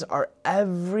means our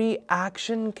every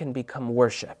action can become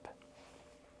worship.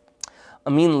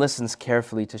 Amin listens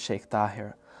carefully to Sheikh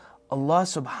Tahir. Allah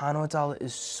subhanahu wa ta'ala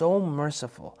is so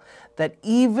merciful that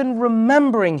even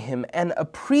remembering Him and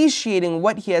appreciating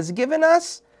what He has given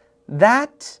us,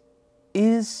 that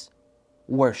is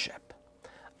worship.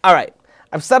 All right,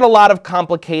 I've said a lot of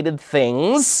complicated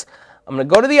things. I'm going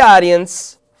to go to the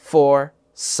audience for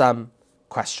some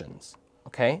questions,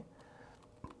 okay?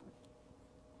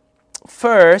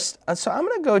 First, so I'm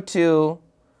going to go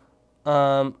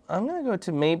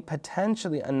to maybe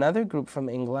potentially another group from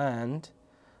England,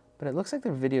 but it looks like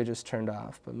their video just turned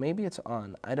off, but maybe it's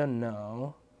on. I don't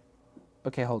know.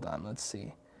 Okay, hold on. Let's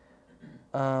see.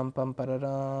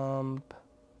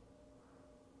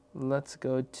 Let's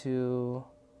go to...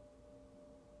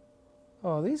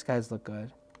 Oh, these guys look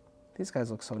good. These guys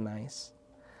look so nice.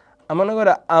 I'm going to go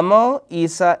to Amal,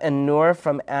 Isa, and Noor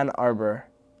from Ann Arbor.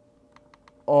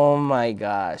 Oh my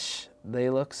gosh. They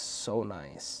look so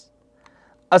nice.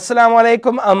 Assalamu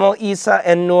alaikum, Amal, Isa,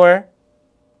 and Noor.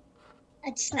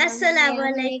 Assalamu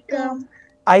alaikum.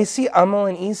 I see Amal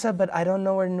and Isa, but I don't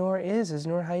know where Noor is. Is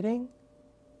Noor hiding?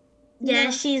 Yeah,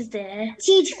 she's there.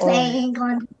 She's playing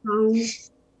on the phone.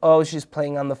 Oh, she's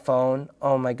playing on the phone.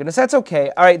 Oh my goodness. That's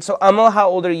okay. All right, so Amal, how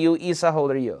old are you? Isa, how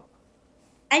old are you?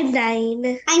 I'm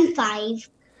 9. I'm 5.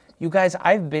 You guys,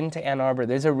 I've been to Ann Arbor.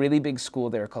 There's a really big school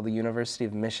there called the University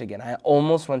of Michigan. I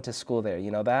almost went to school there.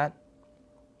 You know that?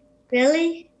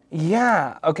 Really?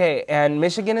 Yeah. Okay. And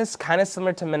Michigan is kind of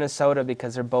similar to Minnesota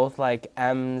because they're both like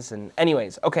M's and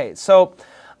anyways. Okay. So,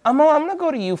 Amal, I'm going to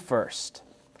go to you first.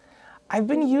 I've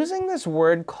been using this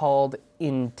word called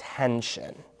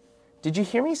intention. Did you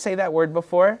hear me say that word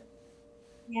before?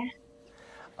 Yeah.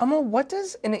 Amal, what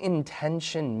does an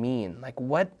intention mean? Like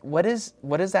what does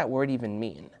that word even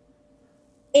mean?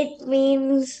 It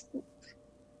means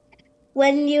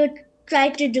when you try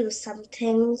to do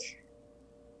something.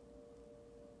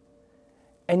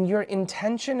 And your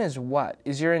intention is what?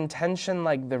 Is your intention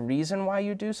like the reason why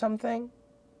you do something?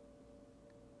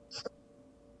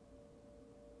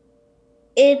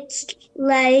 It's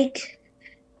like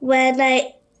when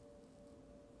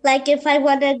if I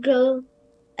want to grow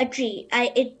a tree,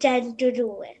 I intend to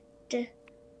do it.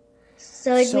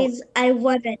 So it means I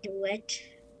want to do it.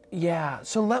 Yeah,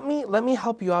 so let me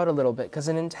help you out a little bit because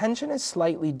an intention is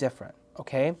slightly different,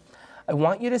 okay? I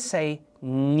want you to say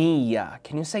niyya.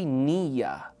 Can you say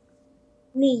niyya?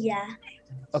 Niyya.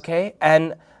 Okay,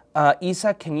 and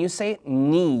Isa, can you say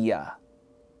niyya?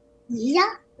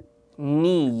 Niyya?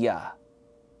 Niyya.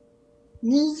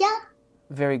 Niyya?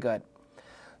 Very good.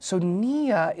 So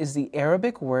niyya is the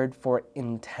Arabic word for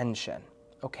intention,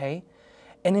 okay?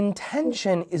 An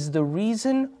intention is the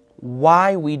reason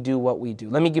why we do what we do.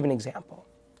 Let me give an example,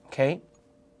 okay?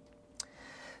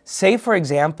 Say, for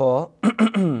example,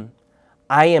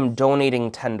 I am donating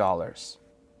 $10,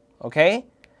 okay?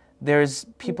 There's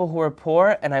people who are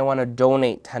poor and I want to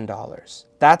donate $10.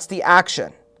 That's the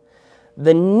action.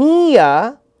 The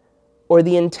niyya, or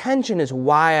the intention, is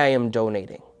why I am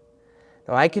donating.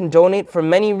 Now, I can donate for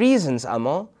many reasons,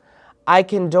 Amal. I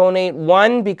can donate,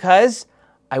 one, because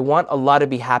I want Allah to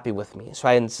be happy with me. So,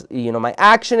 my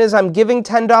action is I'm giving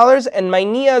 $10, and my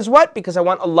niyyah is what? Because I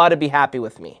want Allah to be happy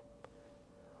with me.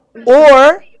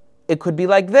 Or, it could be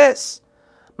like this.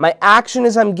 My action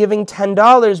is I'm giving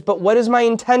 $10, but what is my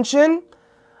intention?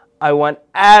 I want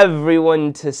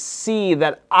everyone to see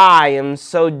that I am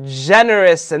so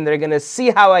generous, and they're going to see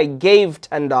how I gave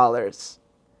 $10.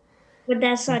 But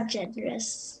that's not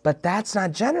generous. But that's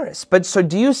not generous. But so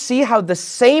do you see how the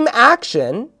same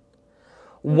action,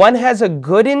 one has a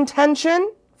good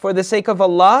intention for the sake of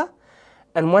Allah,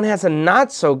 and one has a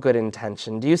not so good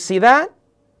intention? Do you see that?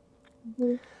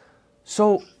 Mm-hmm.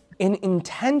 So an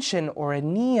intention or a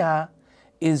niyyah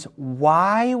is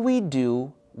why we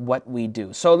do what we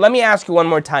do. So let me ask you one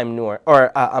more time, Noor,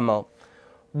 or Amal.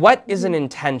 What is an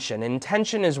intention?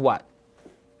 Intention is what?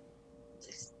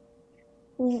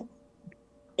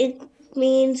 It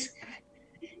means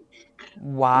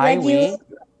why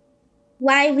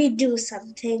we do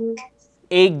something.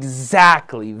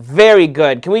 Exactly. Very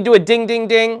good. Can we do a ding, ding,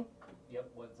 ding?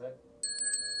 Yep, 1 sec.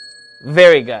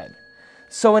 Very good.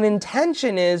 So an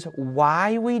intention is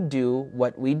why we do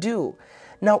what we do.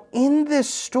 Now, in this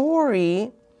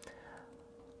story,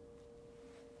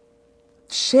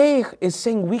 Sheikh is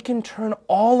saying we can turn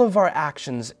all of our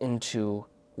actions into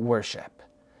worship,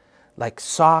 like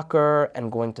soccer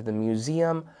and going to the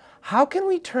museum. How can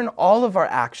we turn all of our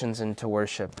actions into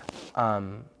worship,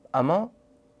 Amo?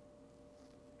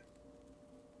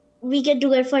 We can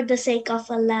do it for the sake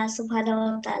of Allah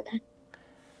subhanahu wa ta'ala.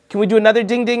 Can we do another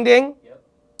ding, ding, ding? Yep.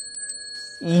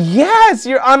 Yes,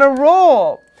 you're on a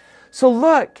roll. So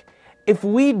look, if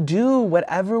we do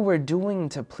whatever we're doing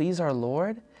to please our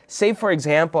Lord, say for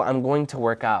example, I'm going to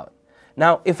work out.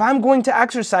 Now, if I'm going to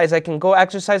exercise, I can go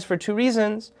exercise for 2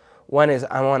 reasons. One is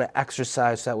I want to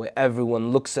exercise, that way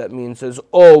everyone looks at me and says,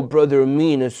 oh, Brother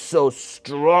Amin is so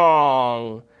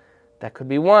strong. That could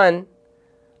be one.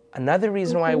 Another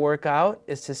reason why I work out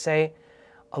is to say,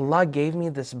 Allah gave me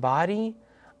this body.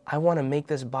 I want to make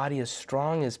this body as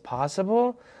strong as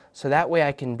possible so that way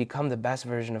I can become the best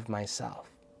version of myself.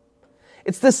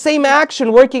 It's the same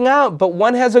action, working out, but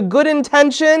one has a good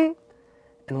intention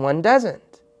and one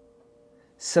doesn't.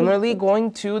 Similarly,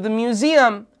 going to the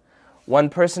museum. One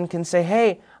person can say,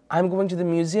 hey, I'm going to the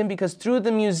museum because through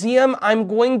the museum I'm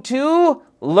going to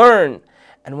learn.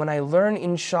 And when I learn,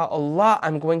 inshallah,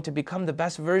 I'm going to become the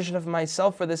best version of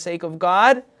myself for the sake of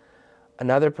God.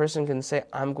 Another person can say,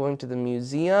 I'm going to the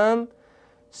museum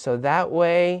so that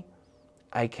way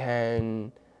I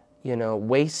can,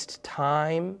 waste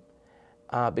time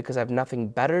because I have nothing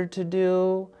better to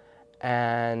do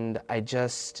and I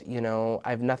just, I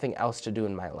have nothing else to do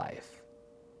in my life.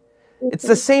 It's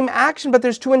the same action, but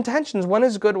there's 2 intentions. One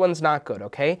is good, one's not good,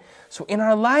 okay? So in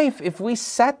our life, if we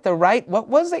set the right, what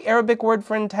was the Arabic word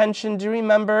for intention? Do you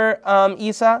remember,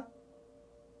 Isa?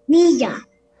 Niyya.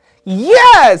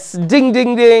 Yes! Ding,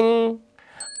 ding, ding.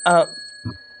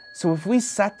 So if we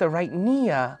set the right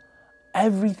niyyah,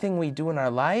 everything we do in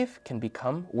our life can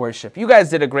become worship. You guys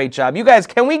did a great job. You guys,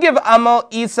 can we give Amal,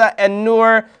 Isa, and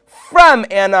Noor from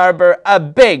Ann Arbor a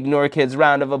big Noor Kids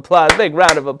round of applause? Big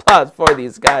round of applause for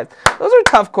these guys. Those are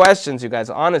tough questions, you guys.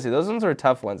 Honestly, those ones were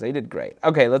tough ones. They did great.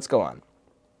 Okay, let's go on.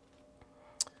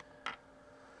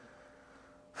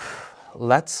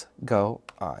 Let's go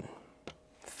on.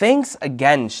 Thanks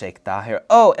again, Sheikh Tahir.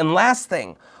 Oh, and last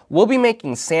thing, we'll be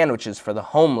making sandwiches for the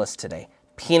homeless today.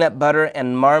 Peanut butter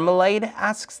and marmalade,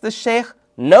 asks the Sheikh.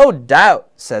 No doubt,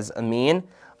 says Amin.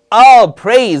 All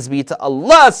praise be to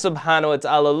Allah subhanahu wa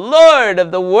ta'ala, Lord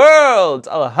of the world.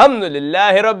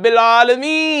 Alhamdulillahi Rabbil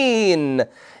Alameen.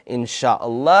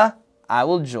 Insha'Allah, I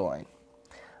will join.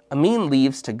 Amin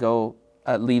leaves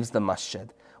the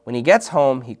masjid. When he gets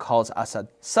home, he calls Asad.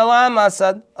 Salaam,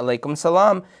 Asad. Alaikum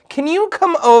salam. Can you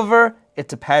come over? It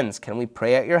depends. Can we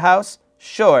pray at your house?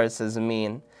 Sure, says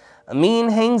Amin. Amin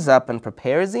hangs up and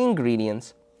prepares the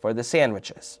ingredients for the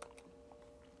sandwiches.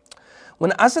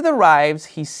 When Asad arrives,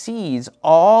 he sees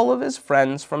all of his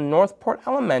friends from Northport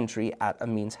Elementary at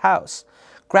Amin's house.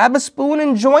 Grab a spoon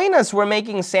and join us. We're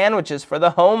making sandwiches for the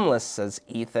homeless, says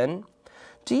Ethan.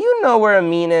 Do you know where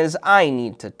Amin is? I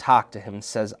need to talk to him,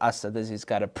 says Asad as he's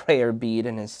got a prayer bead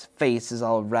and his face is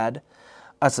all red.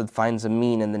 Asad finds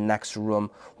Amin in the next room.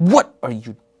 What are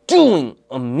you doing,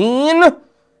 Amin?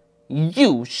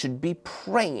 You should be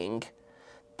praying.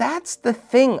 That's the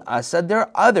thing, Asad. There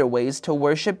are other ways to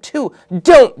worship too.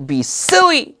 Don't be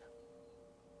silly.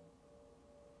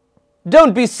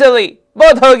 Don't be silly.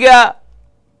 Bahut ho gaya.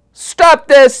 Stop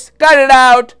this. Cut it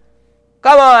out.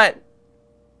 Come on.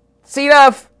 It's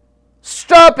enough.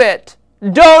 Stop it.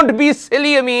 Don't be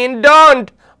silly, Amin.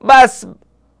 Don't. Bas.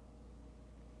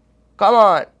 Come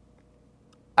on.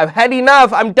 I've had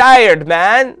enough. I'm tired,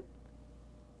 man.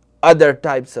 Other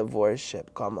types of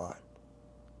worship. Come on.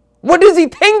 What is he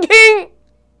thinking?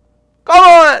 Come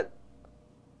on.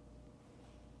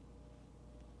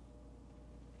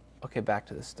 Okay, back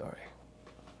to the story.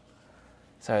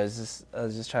 Sorry, I was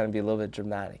just trying to be a little bit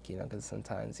dramatic, because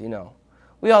sometimes,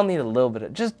 we all need a little bit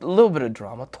of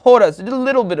drama. Told us, a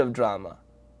little bit of drama.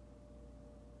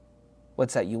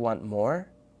 What's that? You want more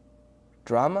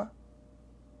drama?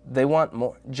 They want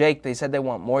more. Jake, they said they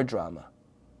want more drama.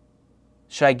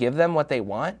 Should I give them what they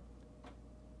want?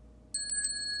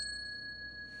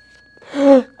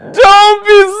 Don't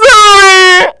be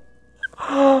silly!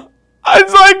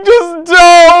 It's like,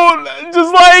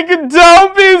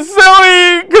 don't be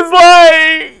silly, because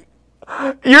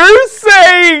you're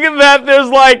saying that there's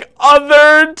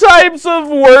other types of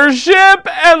worship,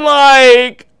 and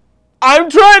I'm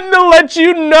trying to let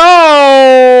you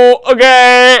know,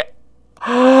 okay?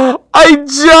 I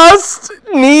just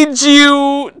need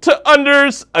you to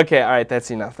understand. Okay, all right,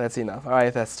 that's enough. All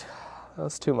right, that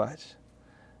was too much.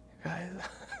 guys.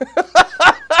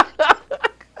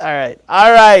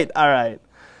 All right.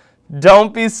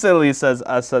 Don't be silly, says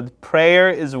Asad. Prayer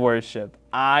is worship.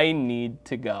 I need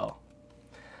to go.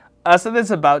 Asad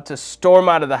is about to storm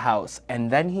out of the house,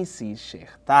 and then he sees Sheikh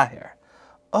Tahir.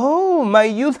 Oh, my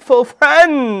youthful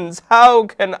friends, how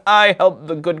can I help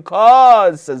the good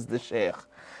cause, says the Sheikh.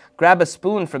 Grab a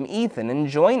spoon from Ethan and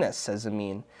join us, says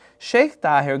Amin. Sheikh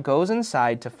Tahir goes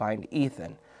inside to find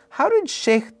Ethan. How did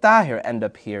Sheikh Tahir end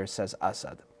up here, says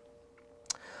Asad.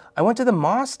 I went to the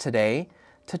mosque today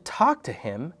to talk to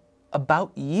him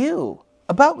about you.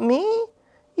 About me?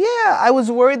 Yeah, I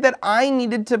was worried that I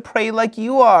needed to pray like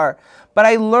you are. But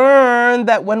I learned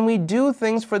that when we do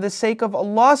things for the sake of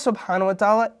Allah subhanahu wa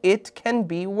ta'ala, it can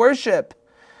be worship.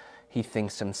 He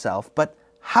thinks to himself, but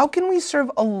how can we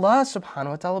serve Allah subhanahu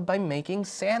wa ta'ala by making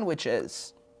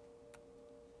sandwiches?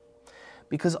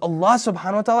 Because Allah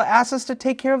subhanahu wa ta'ala asks us to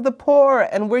take care of the poor,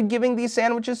 and we're giving these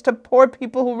sandwiches to poor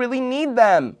people who really need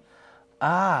them.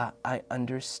 Ah, I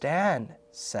understand,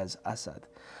 says Asad.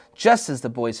 Just as the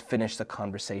boys finish the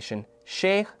conversation,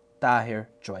 Sheikh Tahir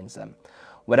joins them.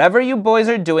 Whatever you boys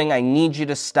are doing, I need you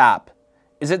to stop.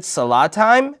 Is it Salah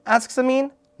time? Asks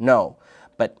Amin. No,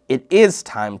 but it is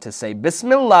time to say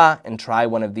Bismillah and try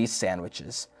one of these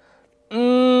sandwiches.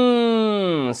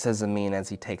 Says Amin as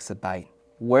he takes a bite.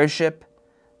 Worship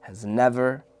has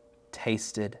never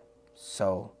tasted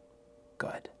so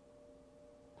good.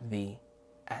 The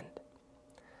end.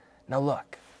 Now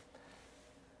look,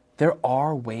 there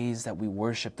are ways that we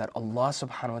worship that Allah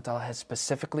subhanahu wa ta'ala has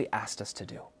specifically asked us to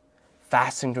do.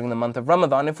 Fasting during the month of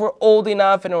Ramadan, if we're old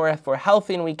enough and if we're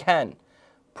healthy and we can.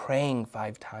 Praying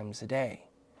 5 times a day.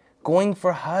 Going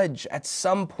for Hajj at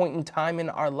some point in time in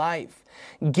our life.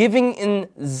 Giving in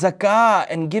zakah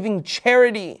and giving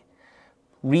charity.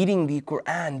 Reading the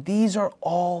Quran. These are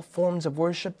all forms of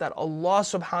worship that Allah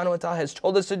subhanahu wa ta'ala has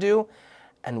told us to do,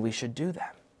 and we should do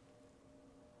them.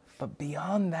 But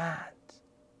beyond that,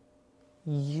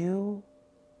 you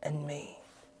and me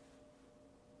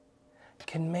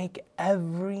can make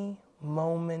every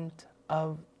moment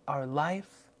of our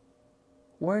life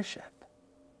worship.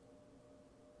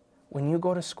 When you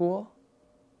go to school,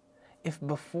 if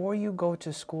before you go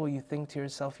to school you think to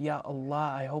yourself, Ya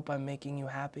Allah, I hope I'm making you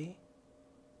happy,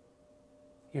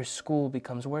 your school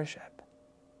becomes worship.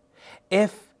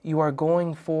 If you are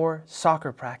going for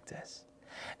soccer practice,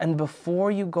 and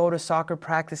before you go to soccer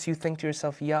practice you think to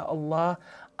yourself, Ya Allah,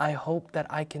 I hope that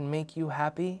I can make you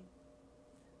happy,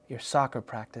 your soccer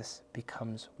practice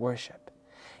becomes worship.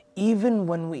 Even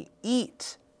when we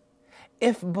eat,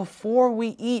 if before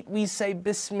we eat we say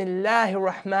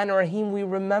Bismillahir Rahmanir Rahim, we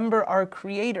remember our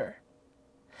Creator,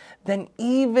 then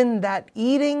even that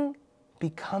eating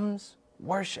becomes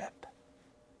worship.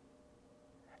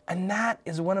 And that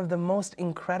is one of the most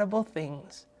incredible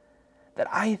things that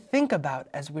I think about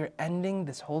as we're ending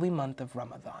this holy month of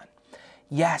Ramadan.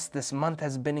 Yes, this month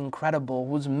has been incredible,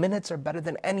 whose minutes are better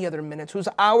than any other minutes, whose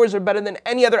hours are better than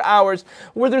any other hours,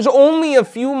 where there's only a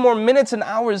few more minutes and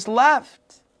hours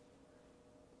left.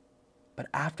 But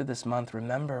after this month,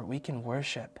 remember, we can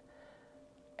worship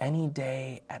any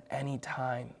day at any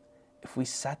time if we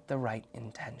set the right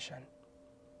intention.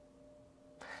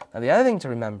 Now, the other thing to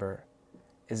remember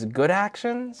is good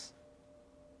actions,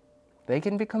 they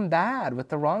can become bad with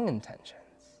the wrong intentions.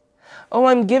 Oh,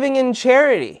 I'm giving in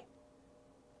charity,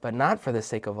 but not for the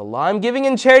sake of Allah. I'm giving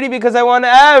in charity because I want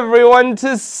everyone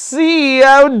to see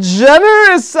how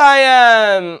generous I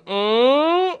am.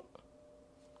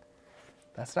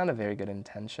 That's not a very good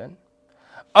intention.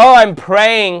 Oh, I'm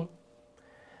praying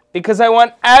because I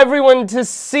want everyone to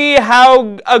see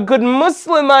how a good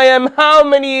Muslim I am, how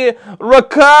many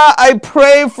rak'ah I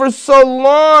pray for so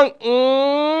long.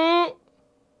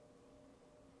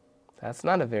 That's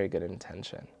not a very good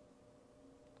intention.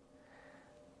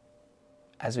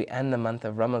 As we end the month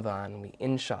of Ramadan, we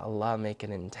inshallah make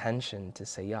an intention to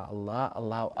say, Ya Allah,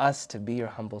 allow us to be your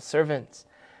humble servants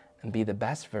and be the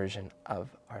best version of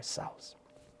ourselves.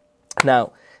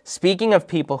 Now, speaking of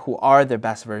people who are the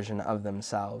best version of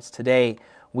themselves, today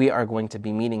we are going to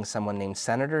be meeting someone named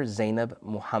Senator Zaynab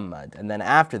Mohamed. And then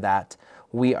after that,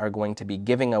 we are going to be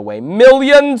giving away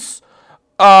millions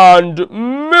and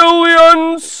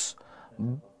millions.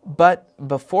 But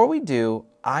before we do,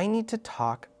 I need to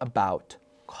talk about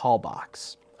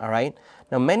Callbox, all right?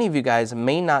 Now, many of you guys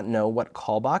may not know what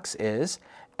Callbox is,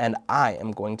 and I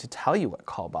am going to tell you what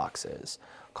Callbox is.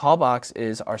 Callbox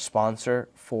is our sponsor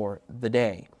for the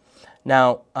day.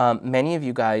 Now, many of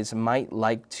you guys might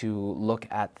like to look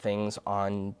at things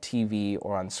on TV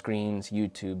or on screens,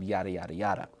 YouTube, yada, yada,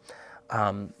 yada.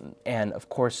 And of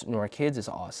course, Noor Kids is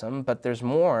awesome, but there's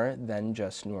more than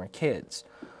just Noor Kids.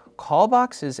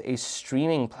 Callbox is a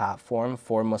streaming platform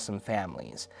for Muslim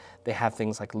families. They have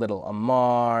things like Little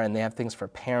Ammar, and they have things for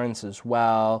parents as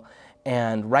well.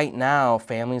 And right now,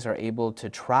 families are able to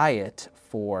try it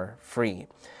for free.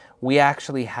 We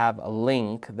actually have a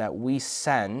link that we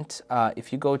sent.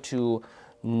 If you go to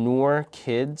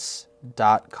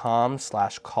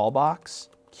noorkids.com/callbox,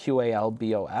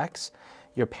 QALBOX,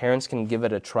 your parents can give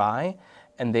it a try,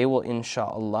 and they will,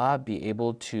 inshallah, be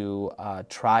able to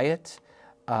try it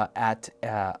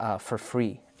for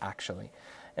free, actually.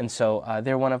 And so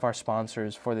they're one of our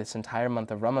sponsors for this entire month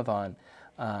of Ramadan,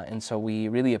 and so we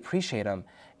really appreciate them.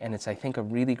 And it's, I think, a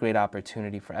really great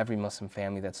opportunity for every Muslim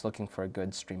family that's looking for a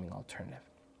good streaming alternative.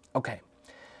 Okay,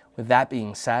 with that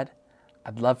being said,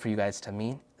 I'd love for you guys to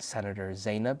meet Senator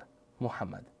Zaynab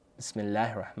Mohamed.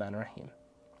 Bismillahir Rahmanir Rahim.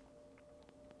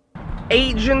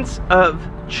 Agents of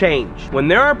change. When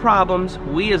there are problems,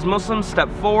 we as Muslims step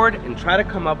forward and try to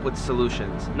come up with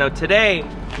solutions. Now today,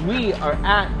 we are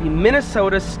at the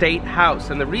Minnesota State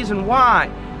House, and the reason why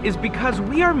is because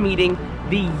we are meeting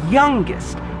the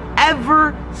youngest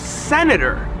ever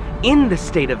senator in the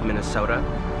state of Minnesota.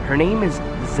 Her name is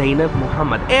Zaynab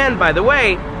Mohamed, and by the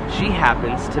way, she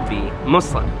happens to be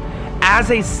Muslim. As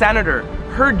a senator,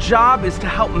 her job is to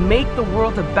help make the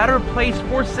world a better place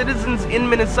for citizens in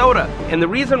Minnesota. And the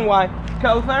reason why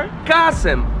Kauthar,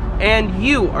 Qasim, and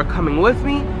you are coming with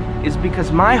me is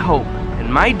because my hope and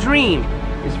my dream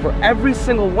is for every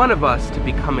single one of us to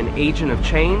become an agent of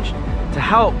change to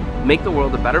help make the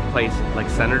world a better place like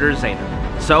Senator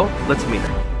Zaynab. So, let's meet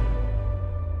her.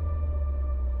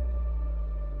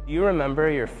 Do you remember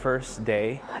your first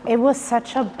day? It was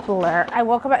such a blur. I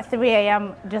woke up at 3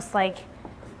 a.m. just like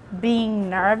being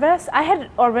nervous. I had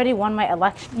already won my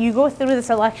election. You go through this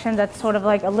election that's sort of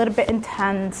like a little bit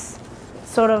intense,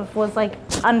 sort of was like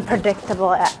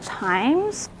unpredictable at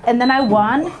times. And then I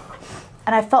won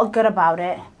and I felt good about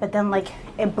it. But then like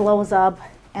it blows up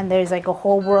and there's like a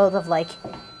whole world of like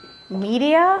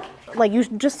media. Like you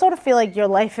just sort of feel like your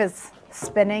life is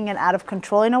spinning and out of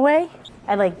control in a way.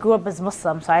 I like grew up as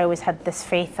Muslim, so I always had this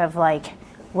faith of like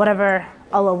whatever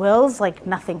Allah wills, like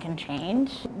nothing can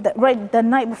change. The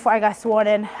night before I got sworn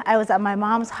in, I was at my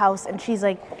mom's house and she's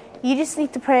like, you just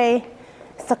need to pray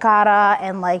istikhara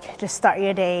and like just start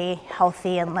your day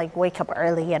healthy and like wake up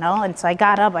early, you know? And so I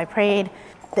got up, I prayed.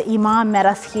 The imam met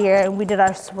us here and we did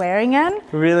our swearing in.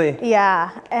 Really?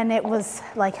 Yeah, and it was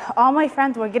like all my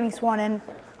friends were getting sworn in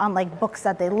on like books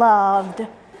that they loved,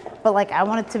 but like I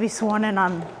wanted to be sworn in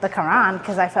on the Quran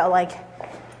because I felt like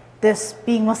this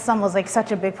being Muslim was like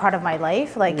such a big part of my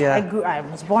life. Like yeah. I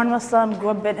was born Muslim, grew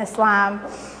up in Islam,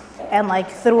 and like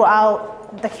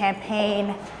throughout the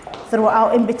campaign,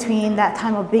 throughout in between that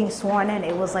time of being sworn in,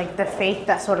 it was like the faith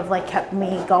that sort of like kept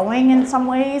me going in some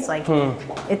ways. Like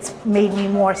it's made me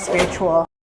more spiritual.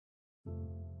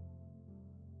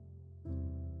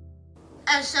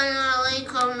 Assalamu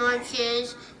alaikum, Noor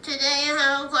Kids. Today I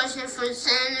have a question for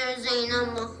Senator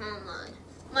Zaynab Mohamed.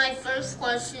 My first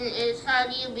question is, how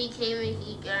do you become a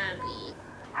hijabi?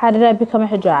 How did I become a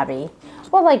hijabi?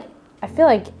 Well, like, I feel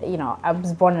like, you know, I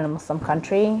was born in a Muslim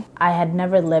country. I had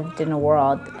never lived in a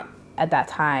world at that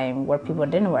time where people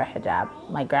didn't wear hijab.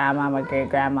 My grandma, my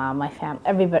great-grandma, my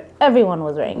family, everyone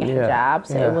was wearing a hijab,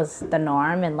 so it was the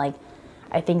norm. And like,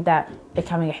 I think that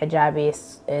becoming a hijabi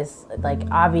is like,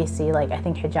 obviously, like, I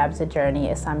think hijab is a journey,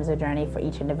 Islam is a journey for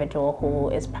each individual who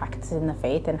is practicing the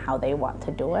faith and how they want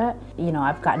to do it. You know,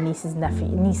 I've got nieces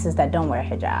that don't wear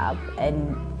hijab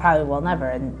and probably will never,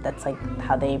 and that's like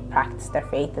how they practice their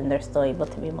faith and they're still able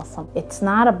to be Muslim. It's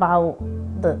not about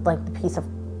the piece of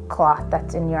cloth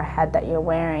that's in your head that you're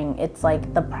wearing. It's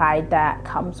like the pride that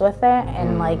comes with it.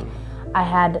 And like, I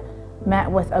had met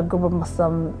with a group of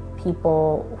Muslim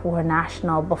people who were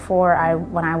national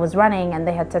when I was running, and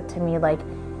they had said to me, like,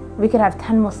 we could have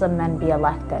 10 Muslim men be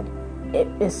elected. It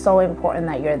is so important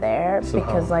that you're there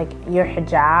because like your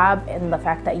hijab and the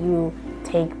fact that you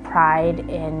take pride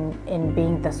in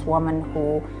being this woman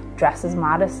who dresses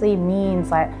modestly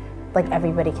means like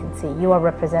everybody can see you are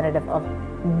representative of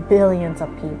billions of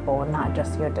people, not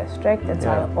just your district. And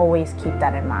so I always keep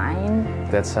that in mind.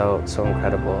 That's so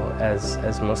incredible.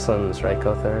 As Muslims, right,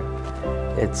 Kauthar?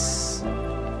 It's,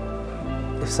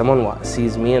 if someone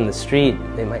sees me in the street,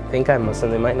 they might think I'm Muslim,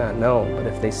 they might not know, but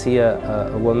if they see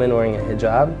a woman wearing a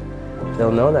hijab,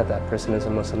 they'll know that that person is a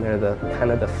Muslim. They're the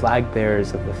kind of the flag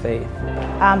bearers of the faith.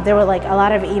 There were like a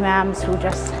lot of imams who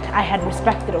I had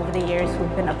respected over the years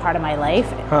who've been a part of my life,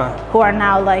 who are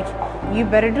now like, you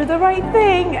better do the right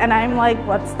thing. And I'm like,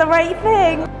 what's the right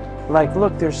thing? Like,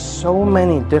 look, there's so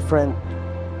many different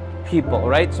people,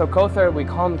 right? So Kauthar, we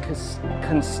call them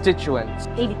constituents.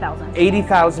 80,000.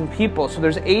 80,000 people. So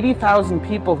there's 80,000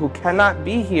 people who cannot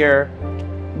be here,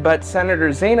 but Senator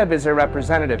Zaynab is their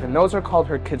representative, and those are called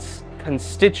her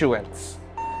constituents.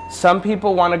 Some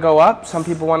people want to go up, some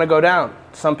people want to go down.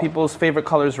 Some people's favorite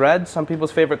color is red, some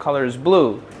people's favorite color is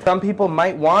blue. Some people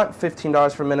might want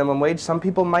 $15 for minimum wage, some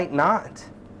people might not,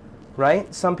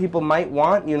 right? Some people might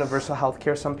want universal health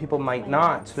care, some people might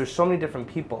not. So there's so many different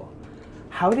people.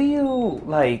 How do you,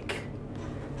 like,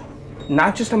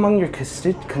 not just among your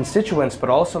constituents, but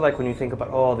also like when you think about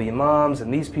all the imams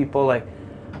and these people, like,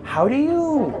 how do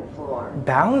you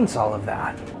balance all of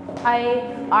that?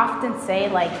 I often say,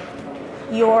 like,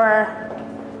 your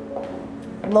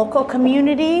local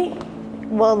community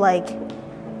will, like,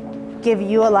 give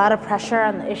you a lot of pressure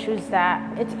on the issues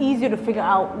that it's easier to figure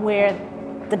out where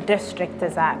the district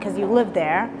is at because you live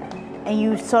there and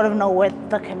you sort of know what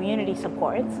the community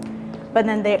supports. But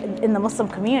then in the Muslim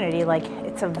community, like,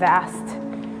 it's a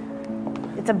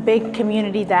big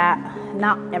community that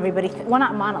not everybody, we're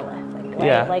not monolithic, right?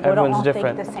 Yeah, like, we don't all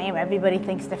different. think the same, everybody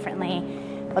thinks differently.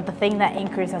 But the thing that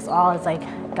anchors us all is, like,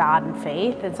 God and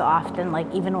faith. And so often,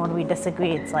 like, even when we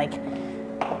disagree, it's like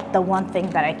the one thing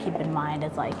that I keep in mind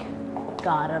is, like,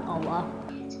 God and Allah.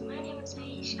 My name is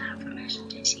Aisha from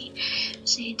SDC.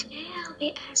 So today I'll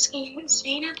be asking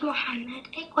Zaynab Mohamed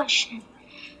a question.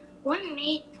 What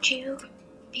made you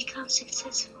become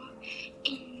successful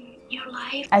in your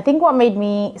life? I think what made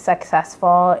me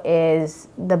successful is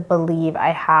the belief I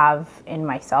have in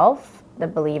myself, the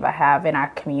belief I have in our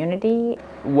community.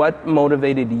 What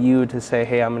motivated you to say,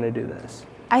 hey, I'm going to do this?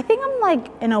 I think I'm, like,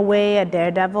 in a way, a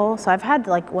daredevil. So I've had,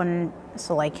 like,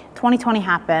 2020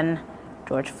 happened,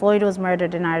 George Floyd was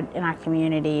murdered in our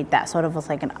community. That sort of was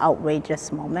like an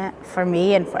outrageous moment for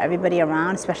me and for everybody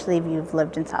around, especially if you've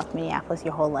lived in South Minneapolis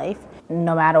your whole life.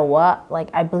 No matter what, like,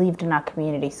 I believed in our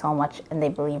community so much and they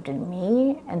believed in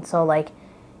me. And so, like,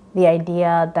 the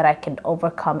idea that I could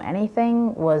overcome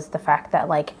anything was the fact that,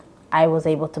 like, I was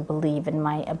able to believe in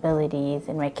my abilities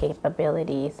and my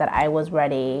capabilities, that I was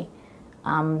ready,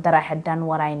 that I had done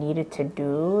what I needed to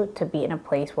do to be in a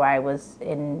place where I was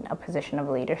in a position of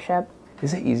leadership.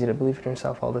 Is it easy to believe in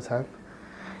yourself all the time?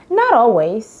 Not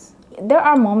always. There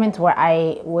are moments where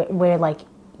where like,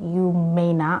 you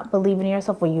may not believe in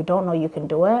yourself, where you don't know you can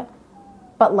do it.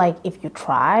 But, like, if you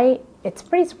try, it's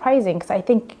pretty surprising, because I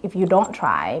think if you don't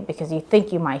try because you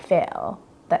think you might fail,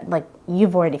 that, like,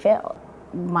 you've already failed.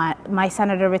 My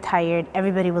senator retired,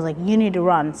 everybody was like, you need to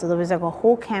run. So there was, like, a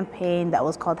whole campaign that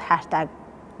was called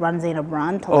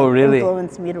 #RunZaynabRun to, like, really?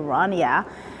 influence me to run, yeah.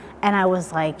 And I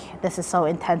was like, this is so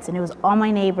intense. And it was all my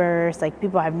neighbors, like,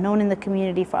 people I've known in the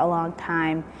community for a long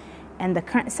time. And the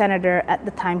current senator at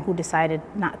the time who decided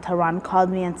not to run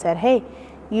called me and said, hey,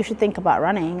 you should think about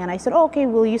running. And I said, oh, okay,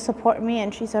 will you support me?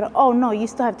 And she said, oh, no, you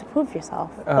still have to prove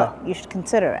yourself, but you should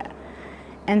consider it.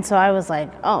 And so I was like,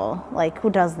 oh, like,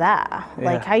 who does that? Yeah.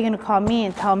 Like, how are you gonna call me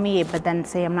and tell me, but then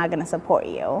say I'm not gonna support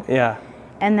you? Yeah.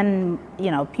 And then,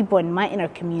 you know, people in my inner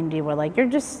community were like,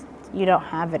 you don't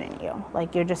have it in you.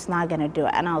 Like, you're just not gonna do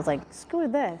it. And I was like, screw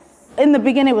this. In the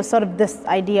beginning, it was sort of this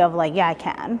idea of, like, yeah, I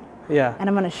can. Yeah. And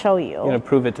I'm gonna show you. You're gonna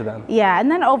prove it to them. Yeah, and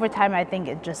then over time, I think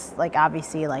it just, like,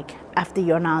 obviously, like, after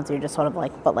you announce, you're just sort of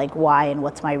like, but, like, why and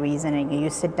what's my reasoning? And you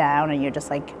sit down and you're just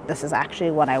like, this is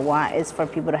actually what I want, is for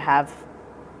people to have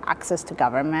access to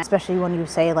government, especially when you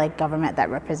say, like, government that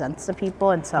represents the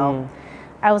people. And so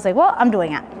I was like, well, I'm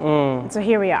doing it. And so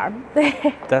here we are.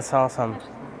 That's awesome.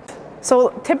 So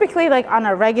typically, like, on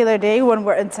a regular day when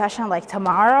we're in session, like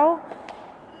tomorrow,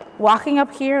 walking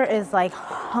up here is like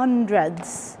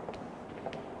hundreds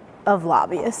of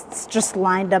lobbyists just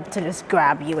lined up to just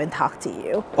grab you and talk to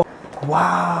you. Oh,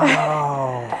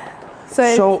 wow.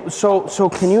 So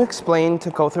can you explain to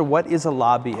Kauthar, what is a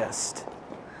lobbyist?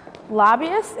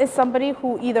 Lobbyist is somebody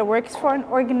who either works for an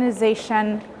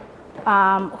organization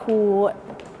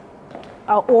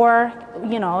or,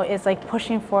 you know, is, like,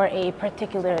 pushing for a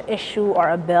particular issue or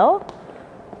a bill.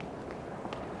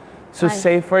 So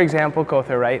say, for example,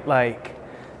 Kauthar, right? Like,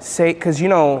 say, because, you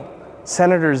know,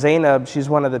 Senator Zaynab, she's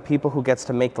one of the people who gets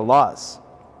to make the laws.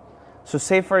 So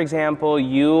say, for example,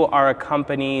 you are a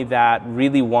company that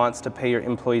really wants to pay your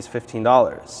employees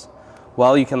 $15.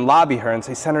 Well, you can lobby her and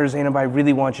say, Senator Zaynab, I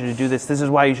really want you to do this. This is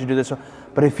why you should do this.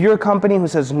 But if you're a company who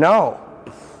says, no,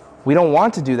 we don't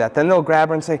want to do that, then they'll grab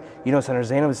her and say, you know, Senator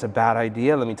Zaynab, it's a bad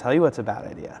idea. Let me tell you what's a bad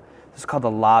idea. This is called a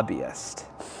lobbyist.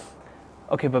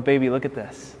 Okay, but baby, look at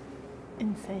this.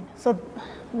 Insane. So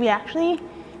we actually,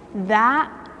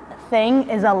 that thing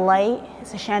is a light,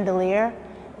 it's a chandelier,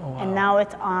 and now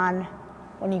it's on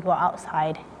when you go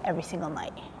outside every single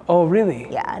night. Oh, really?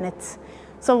 Yeah, and it's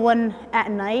So when at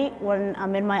night, when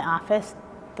I'm in my office,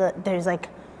 there's like,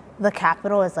 the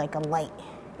capital is like a light.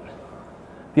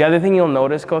 The other thing you'll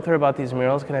notice, Kothar, about these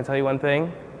murals, can I tell you one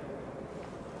thing?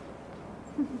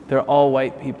 They're all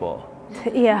white people.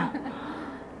 Yeah.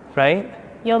 Right?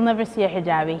 You'll never see a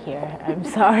hijabi here, I'm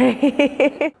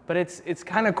sorry. But it's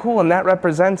kind of cool, and that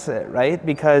represents it, right?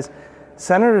 Because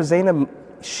Senator Zaynab,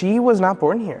 she was not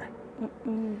born here.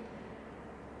 Mm-mm.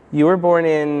 You were born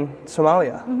in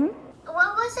Somalia. Mm-hmm.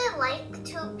 What was it like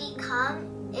to become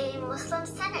a Muslim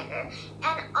senator?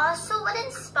 And also, what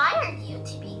inspired you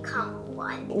to become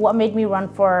one? What made me run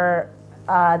for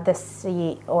this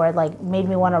seat, or like made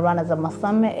me want to run as a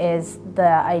Muslim, is the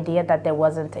idea that there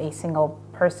wasn't a single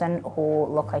person who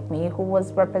looked like me who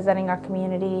was representing our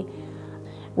community.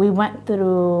 We went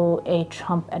through a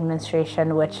Trump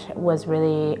administration, which was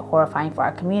really horrifying for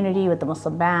our community with the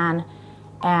Muslim ban.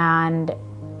 And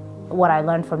what I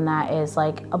learned from that is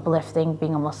like uplifting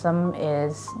being a Muslim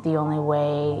is the only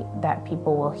way that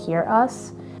people will hear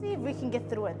us. See if we can get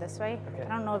through it this way. Okay. I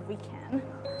don't know if we can,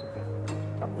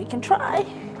 but we can try.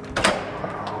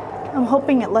 I'm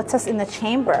hoping it lets us in the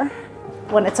chamber.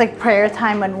 When it's like prayer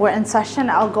time and we're in session,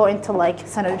 I'll go into like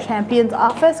Senator Champion's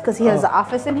office because he has the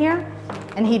office in here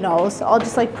and he knows. So I'll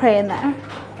just like pray in there.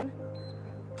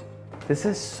 This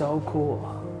is so cool.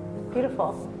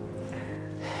 Beautiful.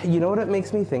 You know what it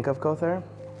makes me think of, Kothar?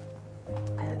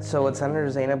 So what Senator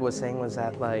Zaynab was saying was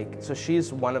that, like, so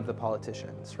she's one of the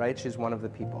politicians, right? She's one of the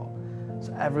people.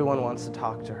 So everyone wants to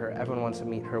talk to her, everyone wants to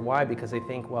meet her. Why? Because they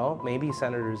think, well, maybe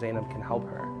Senator Zaynab can help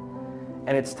her.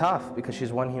 And it's tough because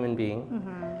she's one human being.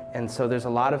 Mm-hmm. And so there's a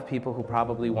lot of people who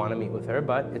probably want to meet with her,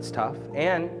 but it's tough.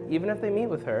 And even if they meet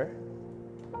with her,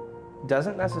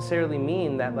 doesn't necessarily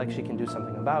mean that like she can do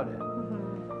something about it.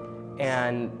 Mm-hmm.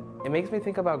 And it makes me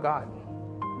think about God.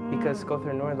 Because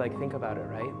Kothar Noor, like, think about it,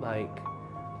 right? Like,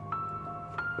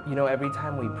 you know, every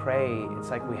time we pray, it's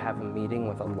like we have a meeting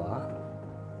with Allah.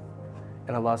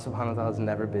 And Allah subhanahu wa ta'ala is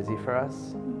never busy for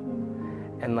us.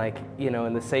 And like, you know,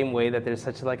 in the same way that there's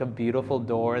such like a beautiful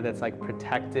door that's like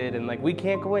protected and like we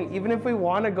can't go in, even if we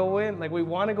want to go in, like we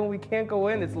want to go, we can't go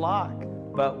in, it's locked.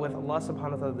 But with Allah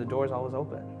subhanahu wa ta'ala, the door is always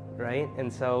open, right?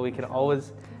 And so we can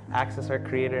always access our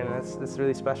Creator, and that's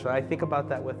really special. I think about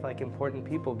that with like important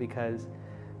people because,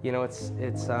 you know, it's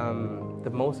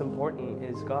the most important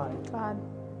is God. God,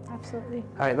 absolutely.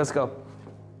 All right, let's go.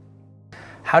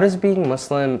 How does being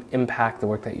Muslim impact the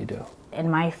work that you do? In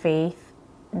my faith,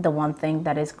 the one thing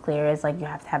that is clear is like you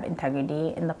have to have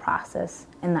integrity in that process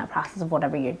of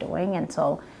whatever you're doing. And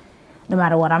so no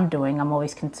matter what I'm doing, I'm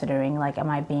always considering like, am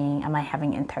I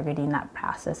having integrity in that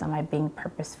process? Am I being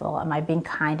purposeful? Am I being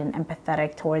kind and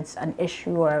empathetic towards an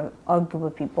issue or a group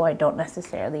of people I don't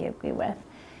necessarily agree with?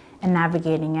 And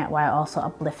navigating it while also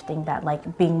uplifting that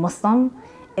like being Muslim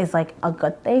is like a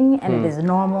good thing and it is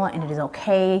normal and it is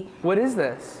okay. What is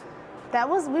this?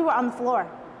 We were on the floor,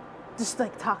 just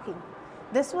like talking.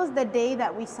 This was the day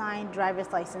that we signed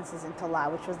driver's licenses into law,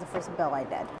 which was the first bill I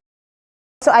did.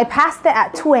 So I passed it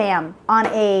at 2 a.m. on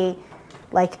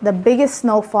the biggest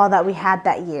snowfall that we had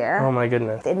that year. Oh my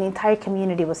goodness. And the entire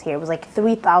community was here. It was like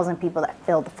 3,000 people that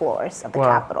filled the floors of the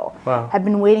Capitol. Wow. Had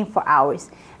been waiting for hours.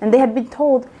 And they had been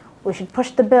told, we should push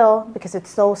the bill because it's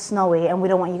so snowy and we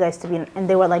don't want you guys to be, and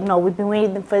they were like, no, we've been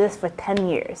waiting for this for 10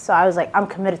 years. So I was like, I'm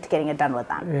committed to getting it done with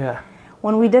them. Yeah.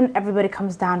 When we didn't, everybody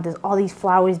comes down, there's all these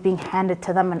flowers being handed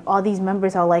to them and all these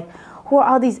members are like, who are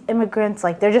all these immigrants?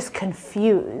 Like, they're just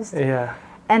confused. Yeah.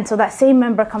 And so that same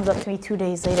member comes up to me 2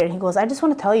 days later and he goes, I just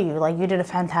want to tell you, like, you did a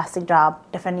fantastic job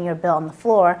defending your bill on the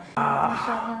floor.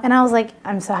 And I was like,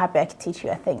 I'm so happy I could teach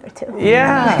you a thing or two.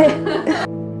 Yeah.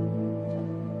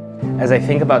 As I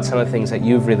think about some of the things that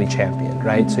you've really championed,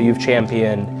 right? So you've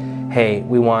championed, hey,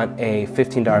 we want a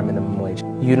 $15 minimum wage,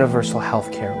 universal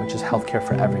health care, which is health care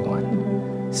for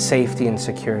everyone, safety and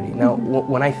security. Now,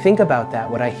 when I think about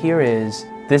that, what I hear is,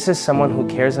 this is someone who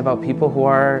cares about people who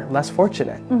are less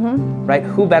fortunate, right?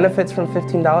 Who benefits from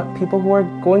 $15? People who are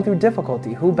going through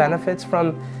difficulty. Who benefits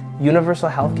from universal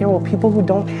health care? Well, people who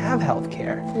don't have health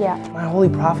care. Yeah. My holy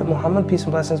prophet Muhammad, peace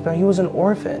and blessings be on him, he was an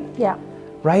orphan. Yeah.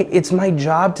 Right? It's my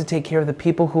job to take care of the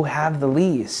people who have the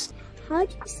least. How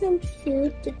do you send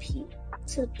food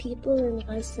to people in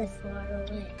lives that far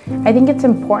away? I think it's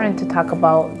important to talk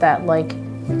about that, like,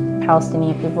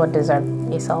 Palestinian people deserve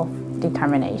a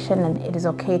self-determination, and it is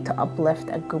okay to uplift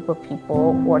a group of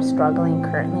people who are struggling,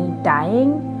 currently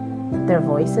dying, their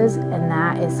voices, and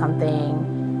that is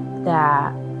something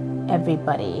that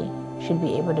everybody should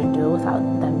be able to do without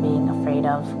them being afraid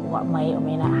of what might or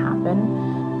may not happen.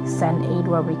 Send aid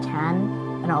where we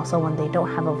can, and also when they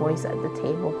don't have a voice at the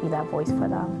table, be that voice for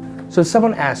them. So if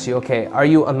someone asks you, okay, are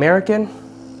you American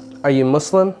Are you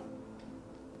Muslim?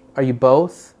 Are you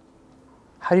both?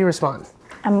 How do you respond?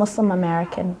 I'm Muslim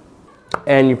American.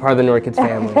 And you're part of the Noor Kids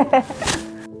family.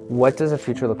 What does the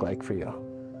future look like for you?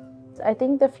 I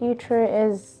think the future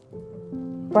is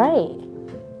bright.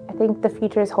 I think the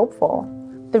future is hopeful.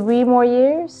 3 more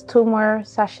years, 2 more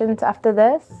sessions after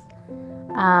this.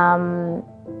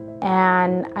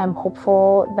 And I'm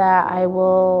hopeful that I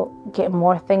will get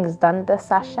more things done this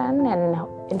session, and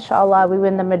inshallah we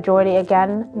win the majority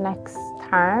again next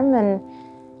term. And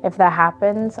if that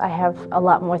happens, I have a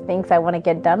lot more things I want to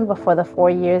get done before the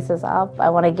 4 years is up. I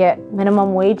want to get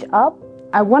minimum wage up.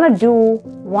 I want to do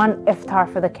 1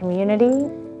 iftar for the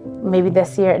community, maybe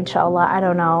this year, inshallah, I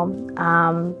don't know.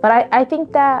 But I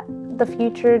think that the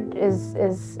future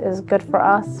is good for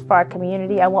us, for our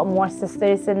community. I want more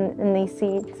sisters in these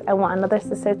seats. I want another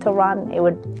sister to run. It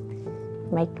would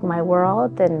make my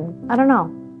world, and I don't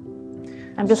know.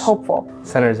 I'm just hopeful.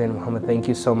 Senator Zaynab Mohamed, thank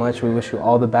you so much. We wish you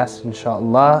all the best,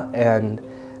 inshallah, and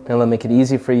may Allah make it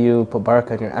easy for you, put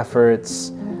barakah in your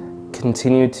efforts,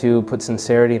 continue to put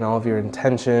sincerity in all of your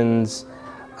intentions,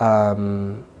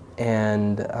 and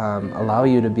allow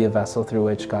you to be a vessel through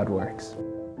which God works.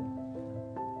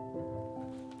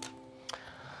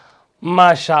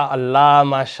 MashaAllah,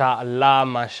 MashaAllah,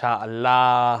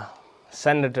 MashaAllah.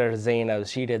 Senator Zaynab,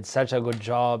 she did such a good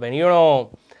job. And you know,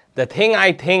 the thing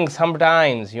I think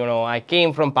sometimes, you know, I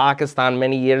came from Pakistan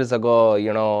many years ago,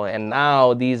 you know, and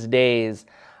now these days,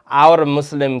 our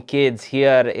Muslim kids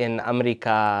here in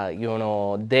America, you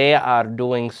know, they are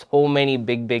doing so many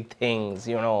big things,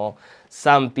 you know.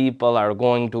 Some people are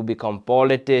going to become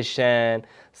politicians.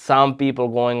 Some people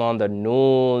going on the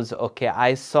news. Okay,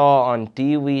 I saw on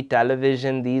TV,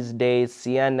 television these days,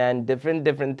 CNN,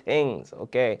 different things,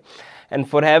 okay. And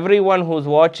for everyone who's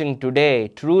watching today,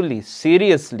 truly,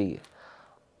 seriously,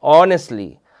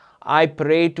 honestly, I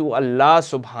pray to Allah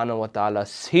subhanahu wa ta'ala,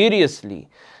 seriously,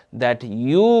 that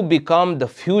you become the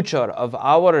future of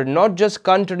our not just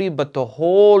country but the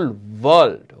whole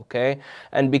world, okay?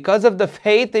 And because of the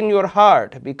faith in your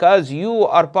heart, because you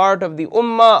are part of the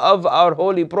ummah of our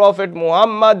holy prophet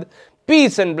Muhammad,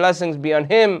 peace and blessings be on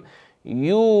him,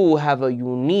 you have a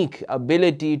unique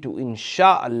ability to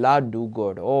inshallah do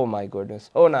good. Oh my goodness,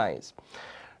 so nice.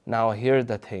 Now here's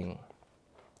the thing,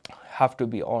 I have to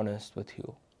be honest with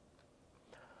you.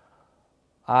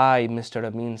 Mr.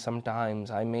 Amin, sometimes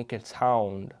I make it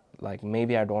sound like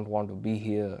maybe I don't want to be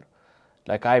here.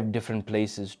 Like I have different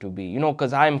places to be, you know,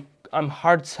 because I'm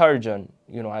heart surgeon,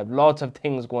 you know, I have lots of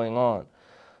things going on.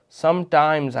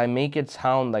 Sometimes I make it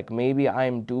sound like maybe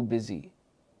I'm too busy.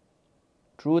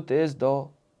 Truth is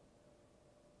though,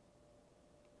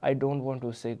 I don't want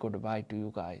to say goodbye to you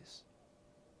guys.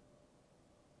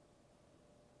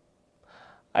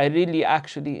 I really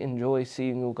actually enjoy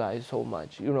seeing you guys so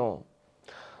much, you know.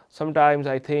 Sometimes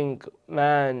I think,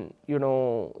 man, you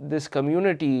know, this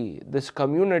community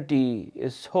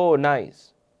is so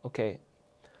nice, okay?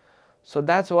 So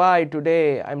that's why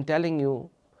today I'm telling you,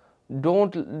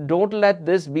 don't let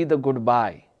this be the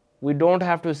goodbye. We don't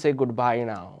have to say goodbye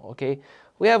now, okay?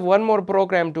 We have one more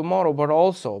program tomorrow, but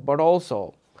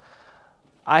also,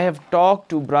 I have talked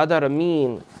to Brother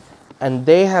Amin, and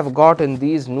they have gotten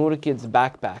these Noor Kids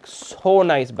backpacks, so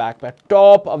nice backpack,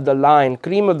 top of the line,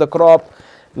 cream of the crop,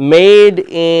 made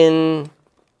in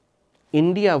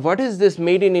India. What is this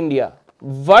made in India?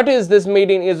 What is this made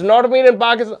in? It's not made in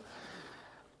Pakistan.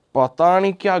 Pata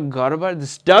nahi kya garbar.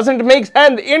 This doesn't make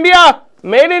sense. India,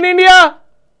 made in India.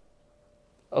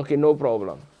 Okay, no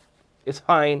problem. It's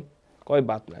fine. Koi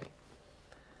baat nahi.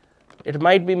 It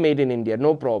might be made in India,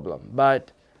 no problem.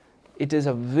 But it is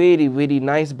a very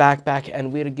nice backpack,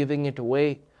 and we're giving it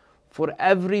away for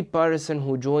every person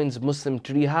who joins Muslim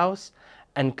Treehouse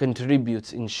and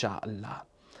contributes, inshallah.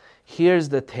 Here's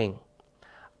the thing.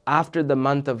 After the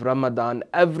month of Ramadan,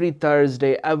 every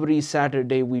Thursday, every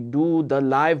Saturday, we do the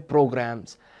live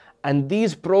programs. And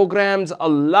these programs,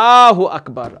 Allahu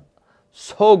Akbar,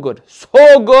 so good,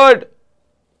 so good.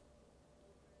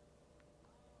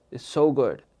 It's so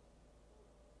good.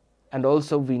 And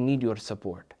also we need your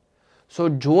support. So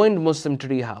join Muslim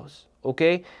Treehouse,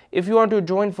 okay? If you want to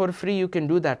join for free, you can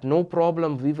do that, no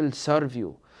problem, we will serve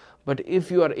you. But if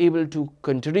you are able to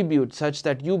contribute such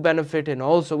that you benefit and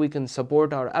also we can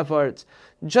support our efforts,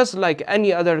 just like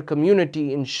any other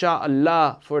community,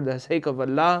 inshallah, for the sake of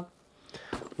Allah,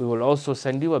 we will also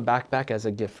send you a backpack as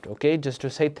a gift, okay? Just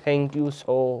to say thank you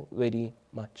so very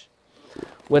much.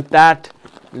 With that,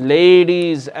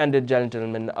 ladies and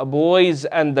gentlemen, boys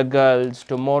and the girls,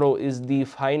 tomorrow is the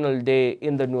final day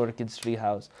in the Noor Kids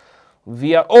Treehouse.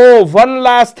 We are, one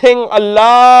last thing,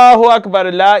 Allahu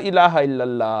Akbar, La ilaha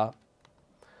illallah.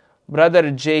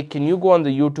 Brother Jay, can you go on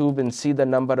the YouTube and see the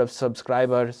number of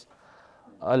subscribers?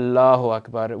 Allahu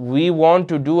Akbar. We want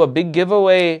to do a big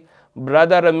giveaway.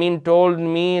 Brother Amin told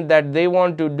me that they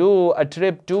want to do a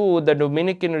trip to the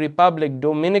Dominican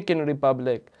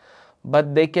Republic.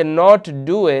 But they cannot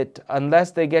do it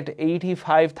unless they get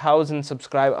 85,000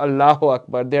 subscribers. Allahu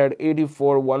Akbar. They are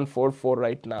 84,144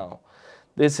 right now.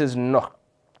 This is not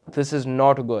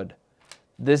good.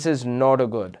 This is not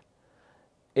good.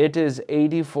 It is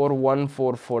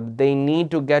 84,144. They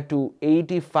need to get to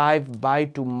 85 by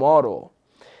tomorrow.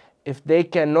 If they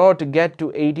cannot get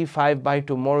to 85 by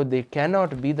tomorrow, they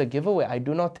cannot be the giveaway. I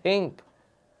do not think.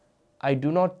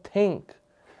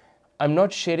 I'm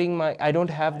not sharing I don't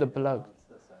have the plug.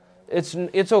 It's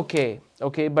okay,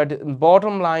 but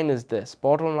bottom line is this.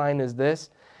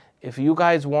 If you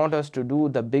guys want us to do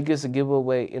the biggest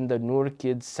giveaway in the Noor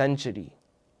Kids century,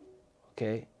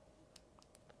 okay,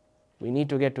 we need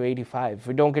to get to 85. If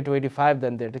we don't get to 85,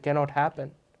 then it cannot happen.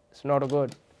 It's not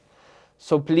good.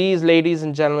 So please, ladies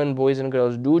and gentlemen, boys and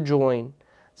girls, do join.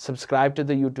 Subscribe to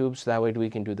the YouTube so that way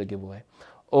we can do the giveaway.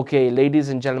 Okay, ladies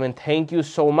and gentlemen, thank you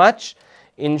so much.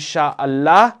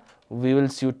 Insha'Allah, we will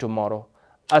see you tomorrow.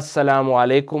 Assalamu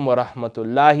alaikum wa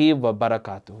rahmatullahi wa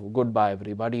barakatuhu. Goodbye,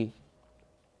 everybody.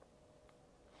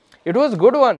 It was a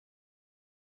good one.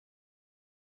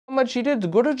 But she did a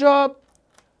good job.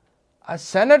 A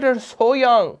senator so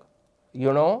young,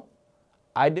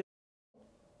 I did.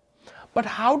 But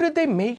how did they make